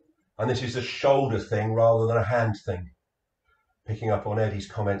ready. And this is a shoulder thing rather than a hand thing. Picking up on Eddie's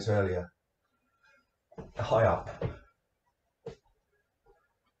comments earlier. High up.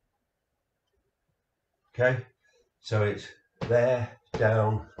 Okay, so it's there,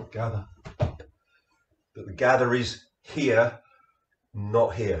 down, gather, up. But the gather is here,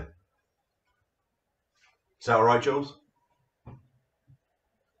 not here. Is that all right, Jules?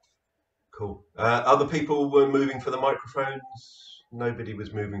 Cool. Other people were moving for the microphones. Nobody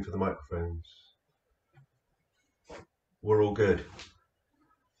was moving for the microphones. We're all good.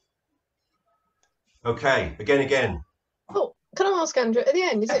 Okay, again. Oh, can I ask Andrew, at the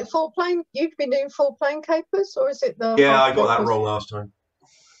end, is it full plane? You've been doing full plane capers, or is it the Yeah, half I got capers? that wrong last time.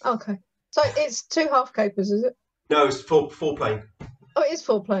 Okay. So it's 2 half capers, is it? No, it's full plane. Oh, it is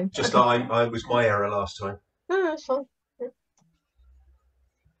full plane. Just okay. I was my error last time. No, that's fine. Yeah.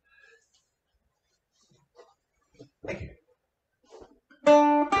 Thank you.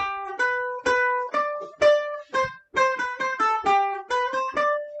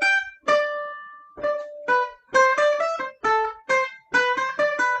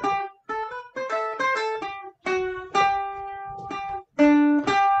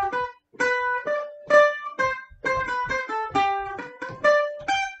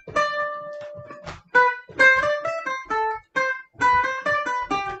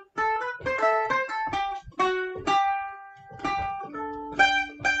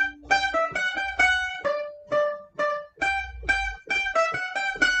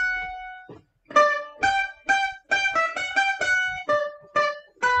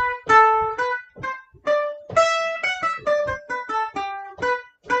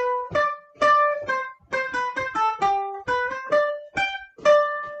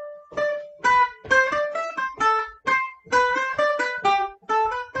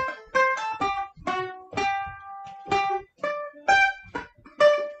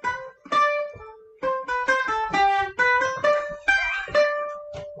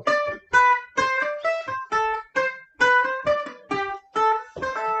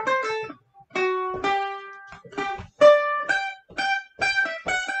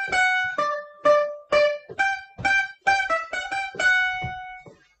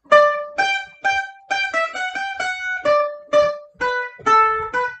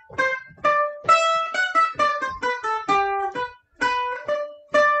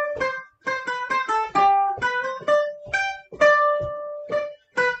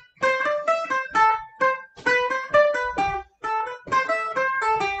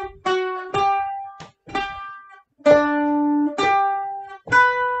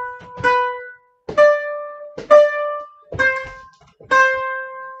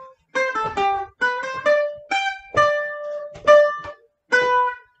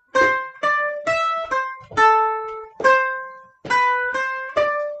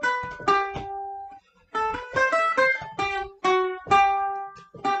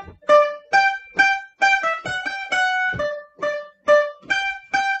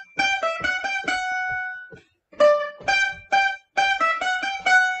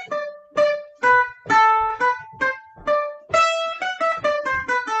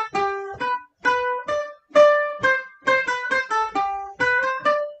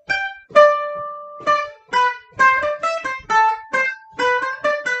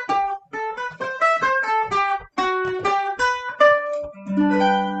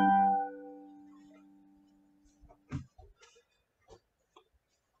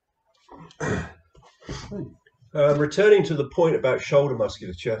 Returning to the point about shoulder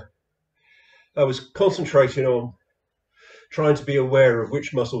musculature, I was concentrating on trying to be aware of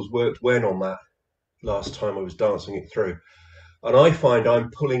which muscles worked when on that last time I was dancing it through. And I find I'm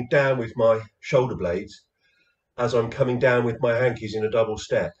pulling down with my shoulder blades as I'm coming down with my hankies in a double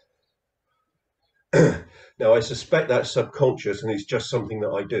step. Now, I suspect that's subconscious and it's just something that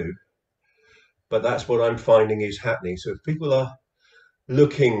I do, but that's what I'm finding is happening. So if people are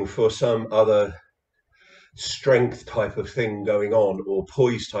looking for some other strength type of thing going on or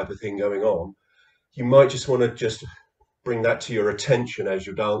poise type of thing going on, you might just want to just bring that to your attention as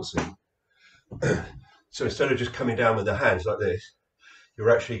you're dancing. So instead of just coming down with the hands like this, you're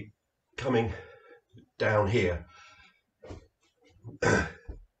actually coming down here.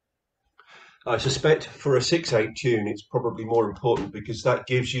 I suspect for a 6/8 tune it's probably more important because that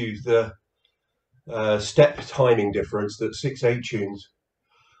gives you the step timing difference that 6/8 tunes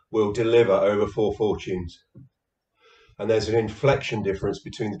will deliver over 4/4 tunes. And there's an inflection difference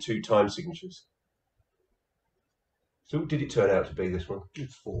between the two time signatures. So what did it turn out to be, this one?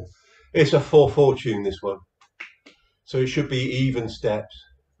 It's 4. It's a 4/4 tune, this one. So it should be even steps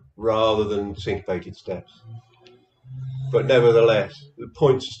rather than syncopated steps. But nevertheless, the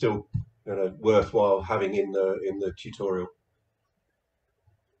points are still, you know, worthwhile having in the tutorial.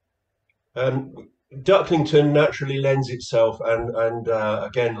 Ducklington naturally lends itself, and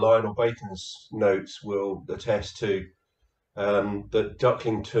again, Lionel Bacon's notes will attest to that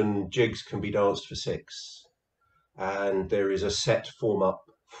Ducklington jigs can be danced for 6, and there is a set form up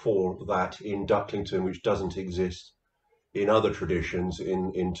for that in Ducklington which doesn't exist in other traditions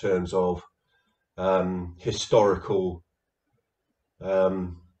in terms of historical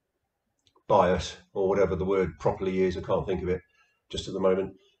bias, or whatever the word properly is. I can't think of it just at the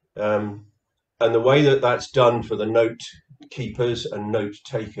moment. And the way that that's done for the note keepers and note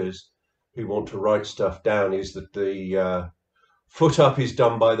takers who want to write stuff down is that the foot up is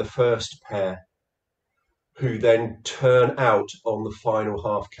done by the first pair, who then turn out on the final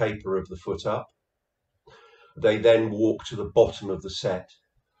half caper of the foot up. They then walk to the bottom of the set,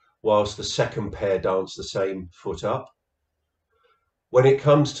 whilst the second pair dance the same foot up. When it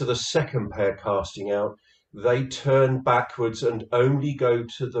comes to the second pair casting out, they turn backwards and only go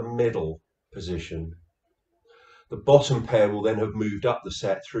to the middle position. The bottom pair will then have moved up the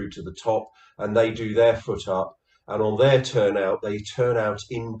set through to the top, and they do their foot up, and on their turn out, they turn out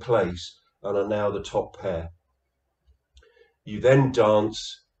in place and are now the top pair. You then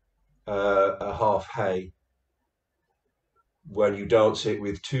dance a half hay, when you dance it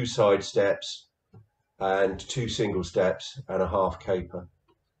with 2 side steps and 2 single steps and a half caper.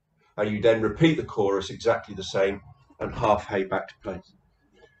 And you then repeat the chorus exactly the same and half hay back to place.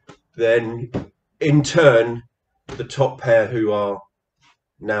 Then in turn, the top pair who are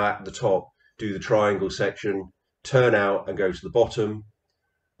now at the top do the triangle section, turn out and go to the bottom.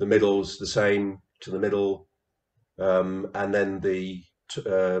 The middle's the same to the middle, and then the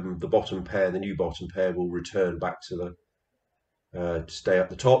bottom pair, the new bottom pair, will return back to the stay at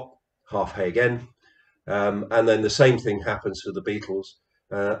the top, half hay again, and then the same thing happens for the Beatles,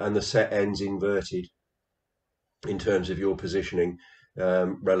 and the set ends inverted in terms of your positioning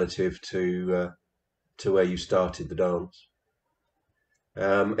relative to where you started the dance.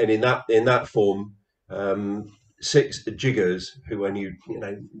 And in that form, 6 jiggers who, when you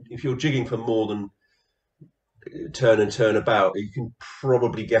know, if you're jigging for more than turn and turn about, you can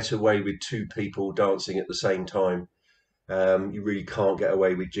probably get away with 2 people dancing at the same time. You really can't get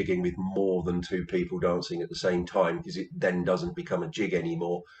away with jigging with more than 2 people dancing at the same time, because it then doesn't become a jig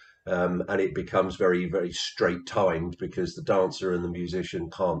anymore, and it becomes very, very straight timed because the dancer and the musician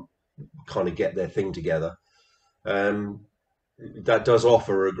can't kind of get their thing together. That does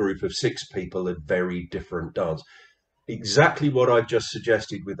offer a group of 6 people a very different dance. Exactly what I've just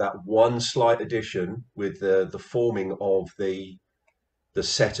suggested, with that one slight addition with the forming of the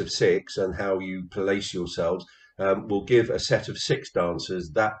set of 6 and how you place yourselves, will give a set of 6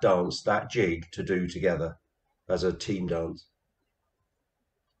 dancers that dance, that jig, to do together as a team dance.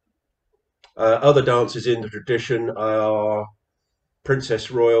 Other dances in the tradition are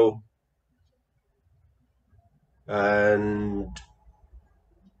Princess Royal and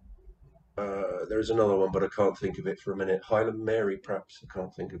there's another one, but I can't think of it for a minute. Highland Mary, perhaps. I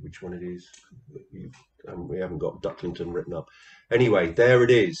can't think of which one it is. We haven't got Ducklington written up. Anyway, there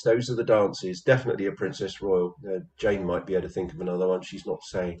it is. Those are the dances. Definitely a Princess Royal. Jane might be able to think of another one. She's not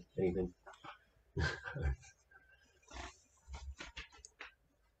saying anything.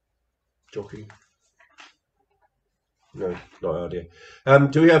 Jockey? No, not idea.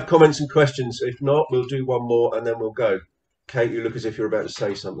 Do we have comments and questions? If not, we'll do one more and then we'll go. Kate, you look as if you're about to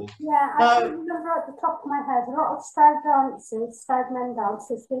say something. Yeah, I can remember at the top of my head, a lot of stag dances, stag men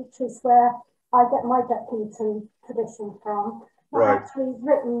dances, which is where I get my Ducklington tradition from, are actually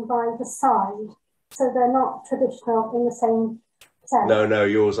written by the side, so they're not traditional in the same sense. No,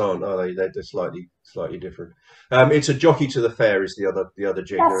 yours aren't, are they? They're slightly different. It's a jockey to the fair is the other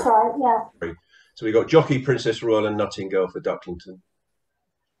jig. That's right, yeah. So we got jockey, Princess Royal, and Nottingale for Ducklington.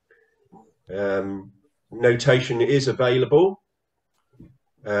 Notation is available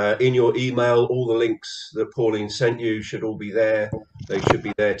in your email. All the links that Pauline sent you should all be there. They should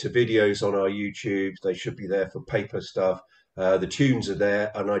be there to videos on our YouTube. They should be there for paper stuff. The tunes are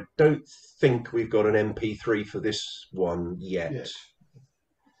there, and I don't think we've got an MP3 for this one yet. Yes.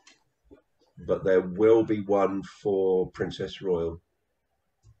 But there will be one for Princess Royal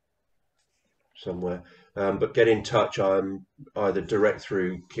somewhere. But get in touch. I'm either direct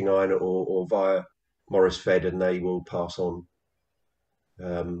through King Ina or via Morris Fed, and they will pass on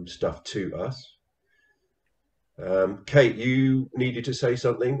stuff to us. Kate, you needed to say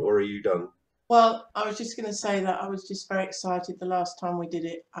something, or are you done? Well, I was just going to say that I was just very excited the last time we did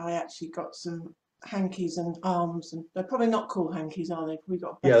it. I actually got some hankies and arms, and they're probably not cool hankies, are they? We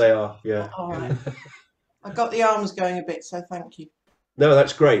got better. Yeah, they are. Yeah. All right. I got the arms going a bit, so thank you. No,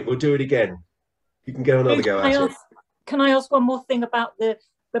 that's great. We'll do it again. You can go another go at it. Can I ask one more thing about the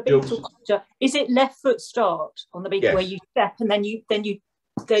beetle crusher? Is it left foot start on the beetle where you step and then you tap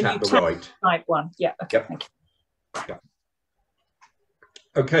the right one? Yeah. Okay. Yep. Thank you. Yep.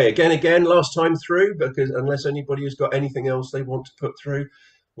 Okay. Again. Last time through, because unless anybody has got anything else they want to put through,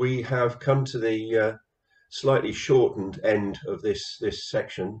 we have come to the slightly shortened end of this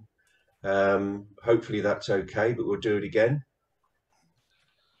section. Hopefully that's okay, but we'll do it again.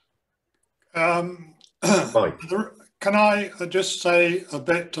 Can I just say a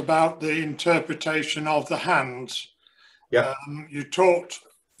bit about the interpretation of the hands? Yeah. You talked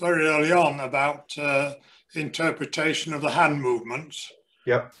very early on about interpretation of the hand movements.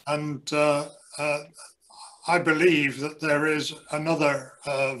 Yeah. And I believe that there is another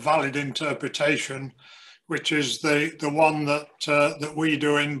valid interpretation, which is the one that we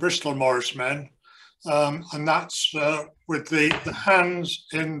do in Bristol Morris Men, and that's with the hands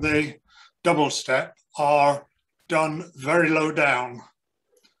in the double step are done very low down.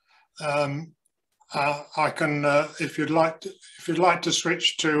 I can, if you'd like to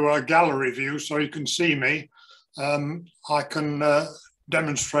switch to a gallery view so you can see me, I can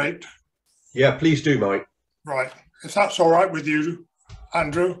demonstrate. Yeah, please do, Mike. Right, if that's all right with you,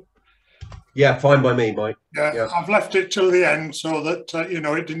 Andrew. Yeah, fine by me, Mike. Yeah. I've left it till the end so that you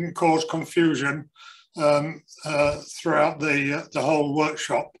know, it didn't cause confusion throughout the whole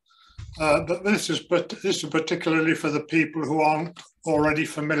workshop. But this is particularly for the people who aren't already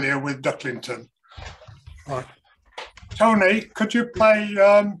familiar with Ducklington. Right. Tony, could you play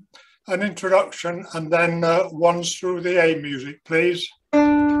an introduction and then ones through the A music, please?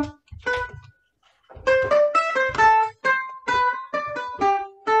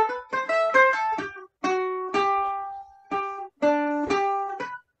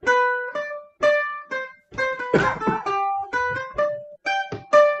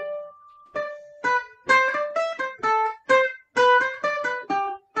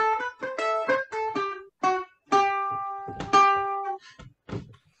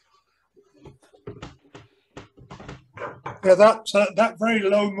 Yeah, that very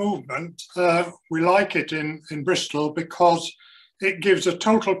low movement, we like it in Bristol because it gives a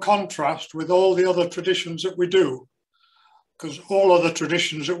total contrast with all the other traditions that we do. Because all other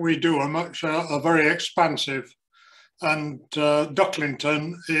traditions that we do are very expansive, and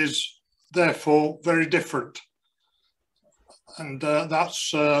Ducklington is therefore very different. And that's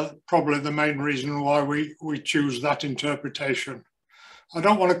probably the main reason why we choose that interpretation. I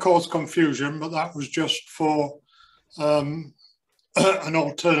don't want to cause confusion, but that was just for an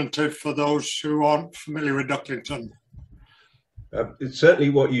alternative for those who aren't familiar with Ducklington. Certainly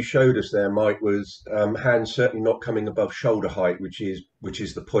what you showed us there, Mike, was hands certainly not coming above shoulder height, which is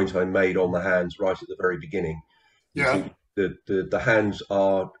the point I made on the hands right at the very beginning. Yeah. The hands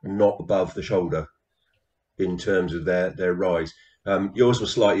are not above the shoulder in terms of their rise. Yours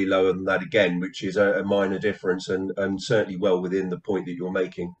was slightly lower than that again, which is a minor difference and certainly well within the point that you're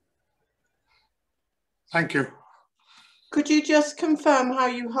making. Thank you. Could you just confirm how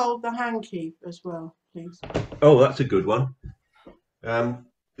you hold the hanky as well, please? Oh, that's a good one.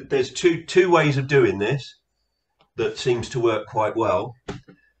 There's two ways of doing this that seems to work quite well.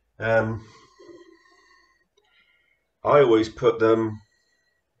 I always put them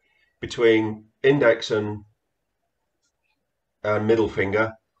between index and middle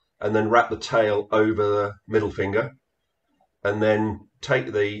finger, and then wrap the tail over the middle finger, and then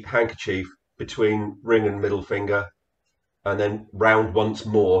take the handkerchief between ring and middle finger and then round once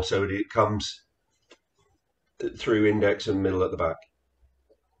more so that it comes through index and middle at the back.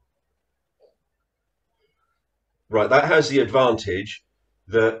 Right, that has the advantage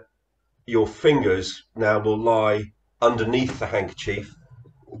that your fingers now will lie underneath the handkerchief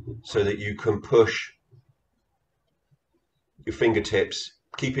so that you can push your fingertips,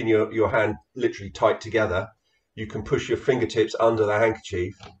 keeping your hand literally tight together. You can push your fingertips under the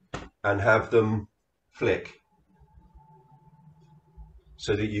handkerchief and have them flick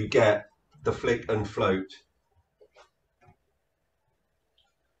so that you get the flick and float.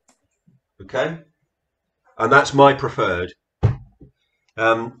 Okay, and that's my preferred.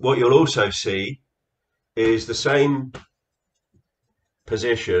 What you'll also see is the same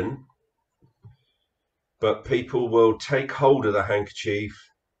position, but people will take hold of the handkerchief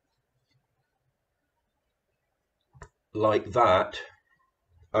like that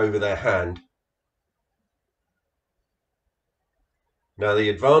over their hand. Now the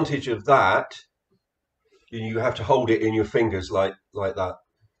advantage of that, you have to hold it in your fingers like that.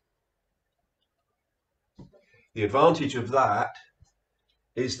 The advantage of that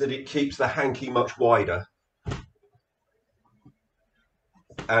is that it keeps the hanky much wider.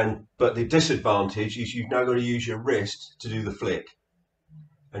 But the disadvantage is you've now got to use your wrist to do the flick,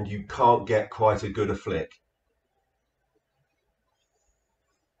 and you can't get quite a good a flick.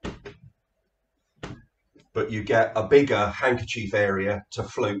 But you get a bigger handkerchief area to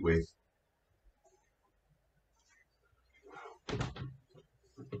float with.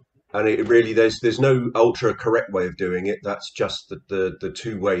 And it really, there's no ultra correct way of doing it. That's just the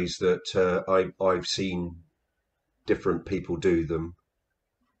two ways that I've seen different people do them.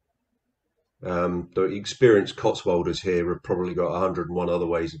 The experienced cotswolders here have probably got 101 other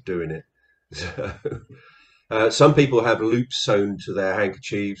ways of doing it. So, some people have loops sewn to their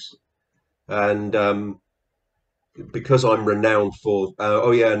handkerchiefs, and because I'm renowned for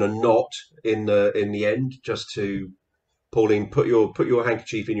and a knot in the end, just to Pauline, put your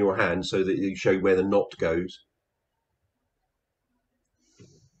handkerchief in your hand so that you show where the knot goes.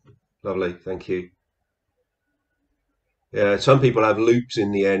 Lovely, thank you. Yeah, some people have loops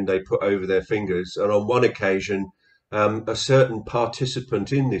in the end they put over their fingers, and on one occasion a certain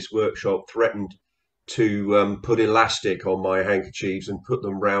participant in this workshop threatened to put elastic on my handkerchiefs and put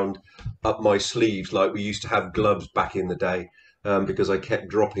them round up my sleeves like we used to have gloves back in the day, because I kept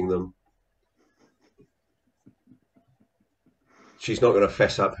dropping them. She's not going to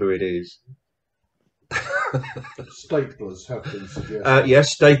fess up who it is. Staplers have been suggested.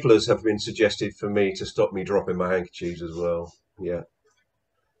 Yes, staplers have been suggested for me to stop me dropping my handkerchiefs as well. Yeah.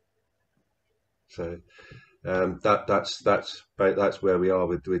 So that's where we are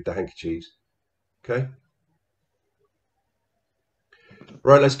with the handkerchiefs. Okay.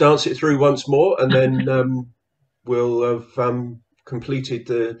 Right, let's dance it through once more, and then we'll have completed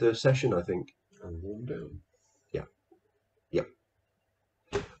the session, I think. And warm down. Yeah. Yeah.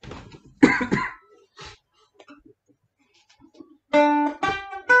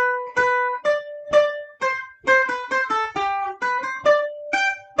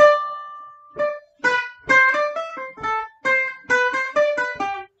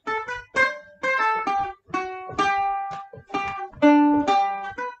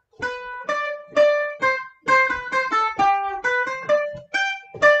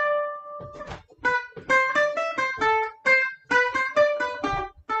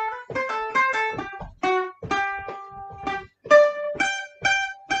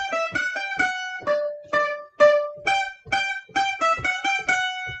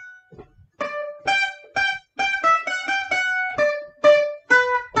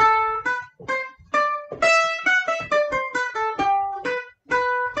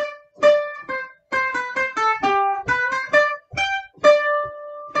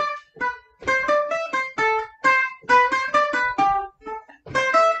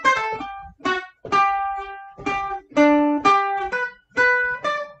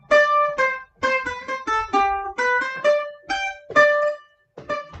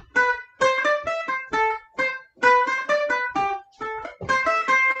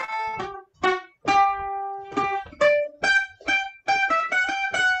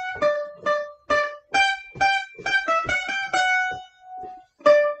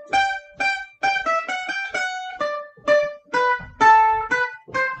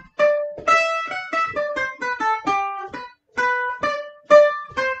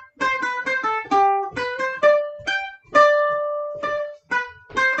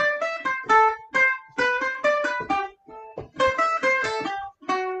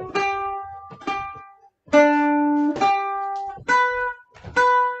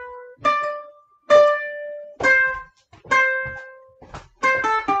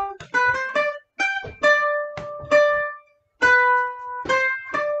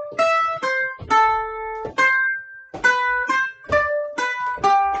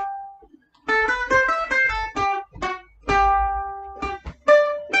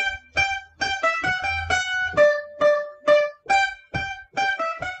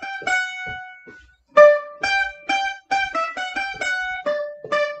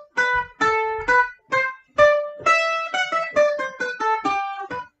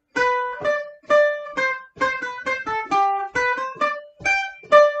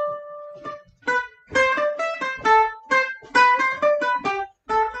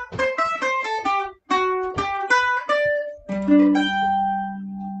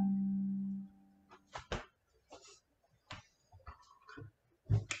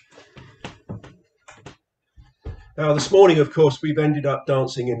 Now, this morning, of course, we've ended up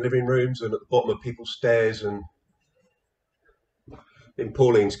dancing in living rooms and at the bottom of people's stairs, and in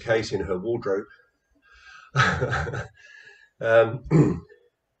Pauline's case, in her wardrobe.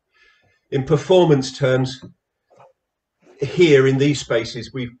 In performance terms, here in these spaces,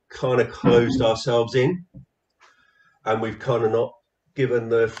 we've kind of closed ourselves in, and we've kind of not given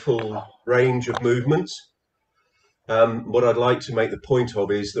the full range of movements. What I'd like to make the point of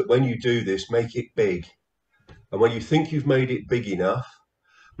is that when you do this, make it big. And when you think you've made it big enough,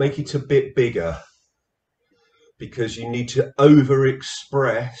 make it a bit bigger, because you need to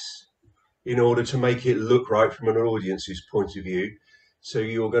over-express in order to make it look right from an audience's point of view. So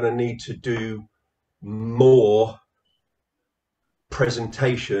you're going to need to do more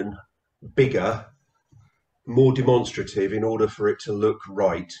presentation, bigger, more demonstrative, in order for it to look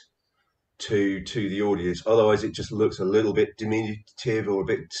right to the audience. Otherwise it just looks a little bit diminutive or a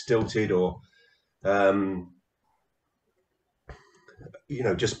bit stilted, or you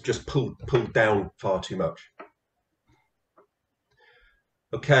know, just pulled down far too much.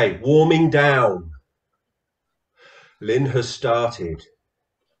 Okay, warming down. Lynn has started.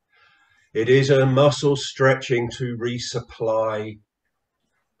 It is a muscle stretching to resupply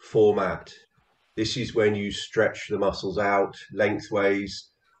format. This is when you stretch the muscles out lengthways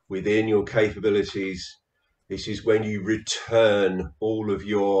within your capabilities. This is when you return all of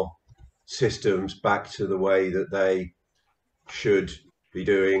your systems back to the way that they should be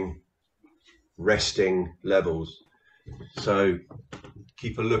doing, resting levels. So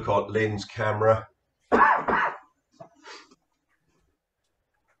keep a look at Lynn's camera.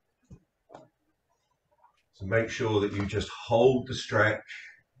 So make sure that you just hold the stretch.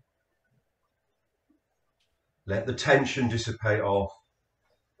 Let the tension dissipate off,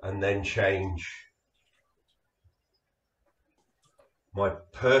 and then change. My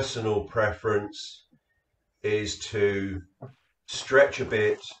personal preference is to stretch a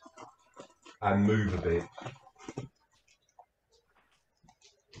bit and move a bit.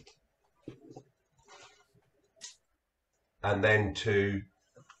 And then to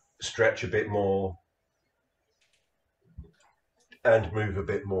stretch a bit more and move a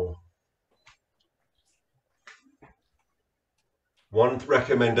bit more. One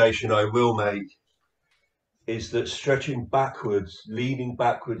recommendation I will make is that stretching backwards, leaning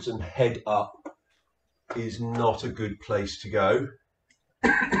backwards and head up is not a good place to go.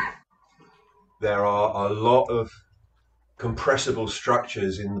 There are a lot of compressible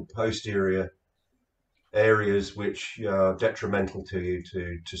structures in the posterior areas which are detrimental to you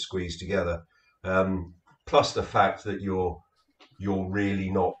to squeeze together. Plus the fact that you're really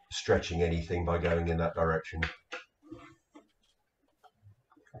not stretching anything by going in that direction.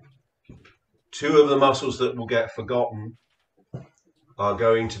 Two of the muscles that will get forgotten are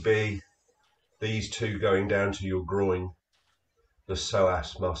going to be these two going down to your groin, the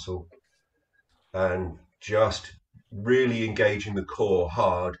psoas muscle, and just really engaging the core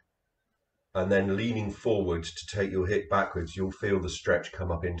hard and then leaning forwards to take your hip backwards. You'll feel the stretch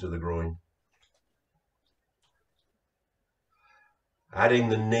come up into the groin. Adding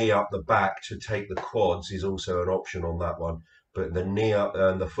the knee up the back to take the quads is also an option on that one, but the knee up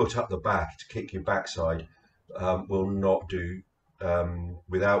and the foot up the back to kick your backside will not do,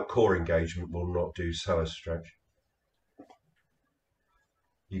 without core engagement, will not do psoas stretch.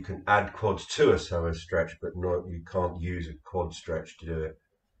 You can add quads to a psoas stretch, but you can't use a quad stretch to do it.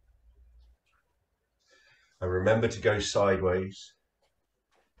 And remember to go sideways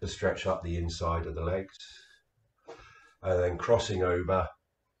to stretch up the inside of the legs, and then crossing over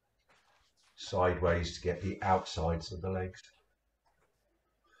sideways to get the outsides of the legs.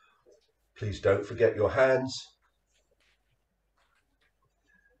 Please don't forget your hands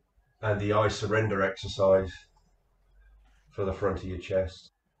and the I surrender exercise for the front of your chest.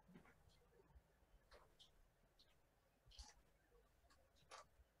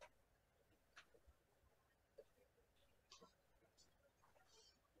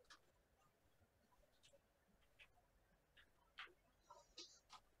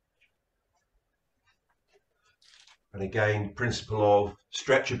 And again, principle of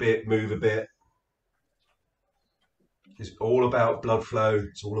stretch a bit, move a bit. It's all about blood flow.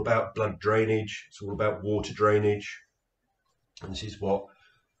 It's all about blood drainage. It's all about water drainage. And this is what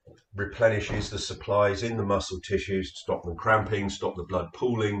replenishes the supplies in the muscle tissues to stop them cramping, stop the blood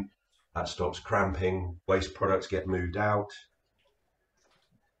pooling. That stops cramping. Waste products get moved out.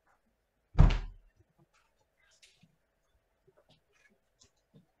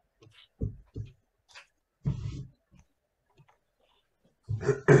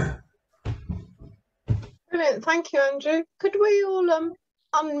 Brilliant, thank you, Andrew. Could we all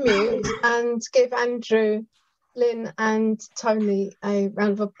unmute and give Andrew Lynn and Tony a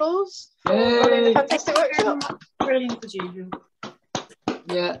round of applause for Yay. running a fantastic workshop. Brilliant as usual.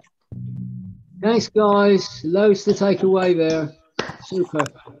 Yeah. Thanks, guys. Loads to take away there. Super.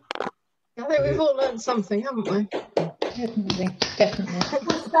 I think we've all learned something, haven't we? Definitely, definitely.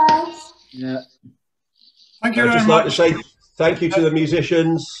 Thanks, guys. Yeah. Thank you I'd very just like to much. say thank you to the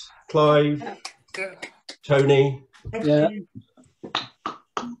musicians, Clive, Tony. Yeah.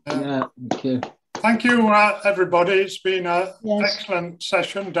 Yeah. Thank you. Thank you, everybody. It's been an excellent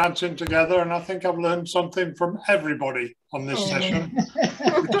session, dancing together, and I think I've learned something from everybody on this session,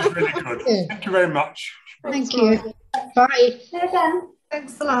 which is really good. Thank you very much. Thank you. Bye. See you again.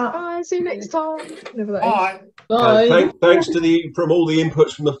 Thanks a lot. Bye. See you next time. Whatever that is. Bye. Bye. Thanks to from all the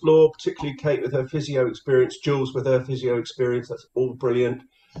inputs from the floor, particularly Kate with her physio experience, Jules with her physio experience. That's all brilliant.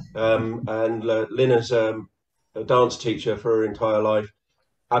 And Lynn as a dance teacher for her entire life.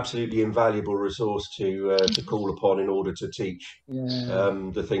 Absolutely invaluable resource to call upon in order to teach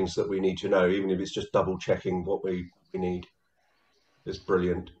the things that we need to know, even if it's just double checking what we need. It's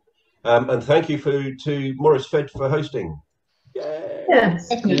brilliant. And thank you to Maurice Fed for hosting. Yay. Yes.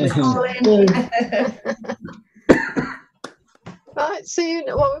 Right, see you.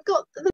 Well, we've got the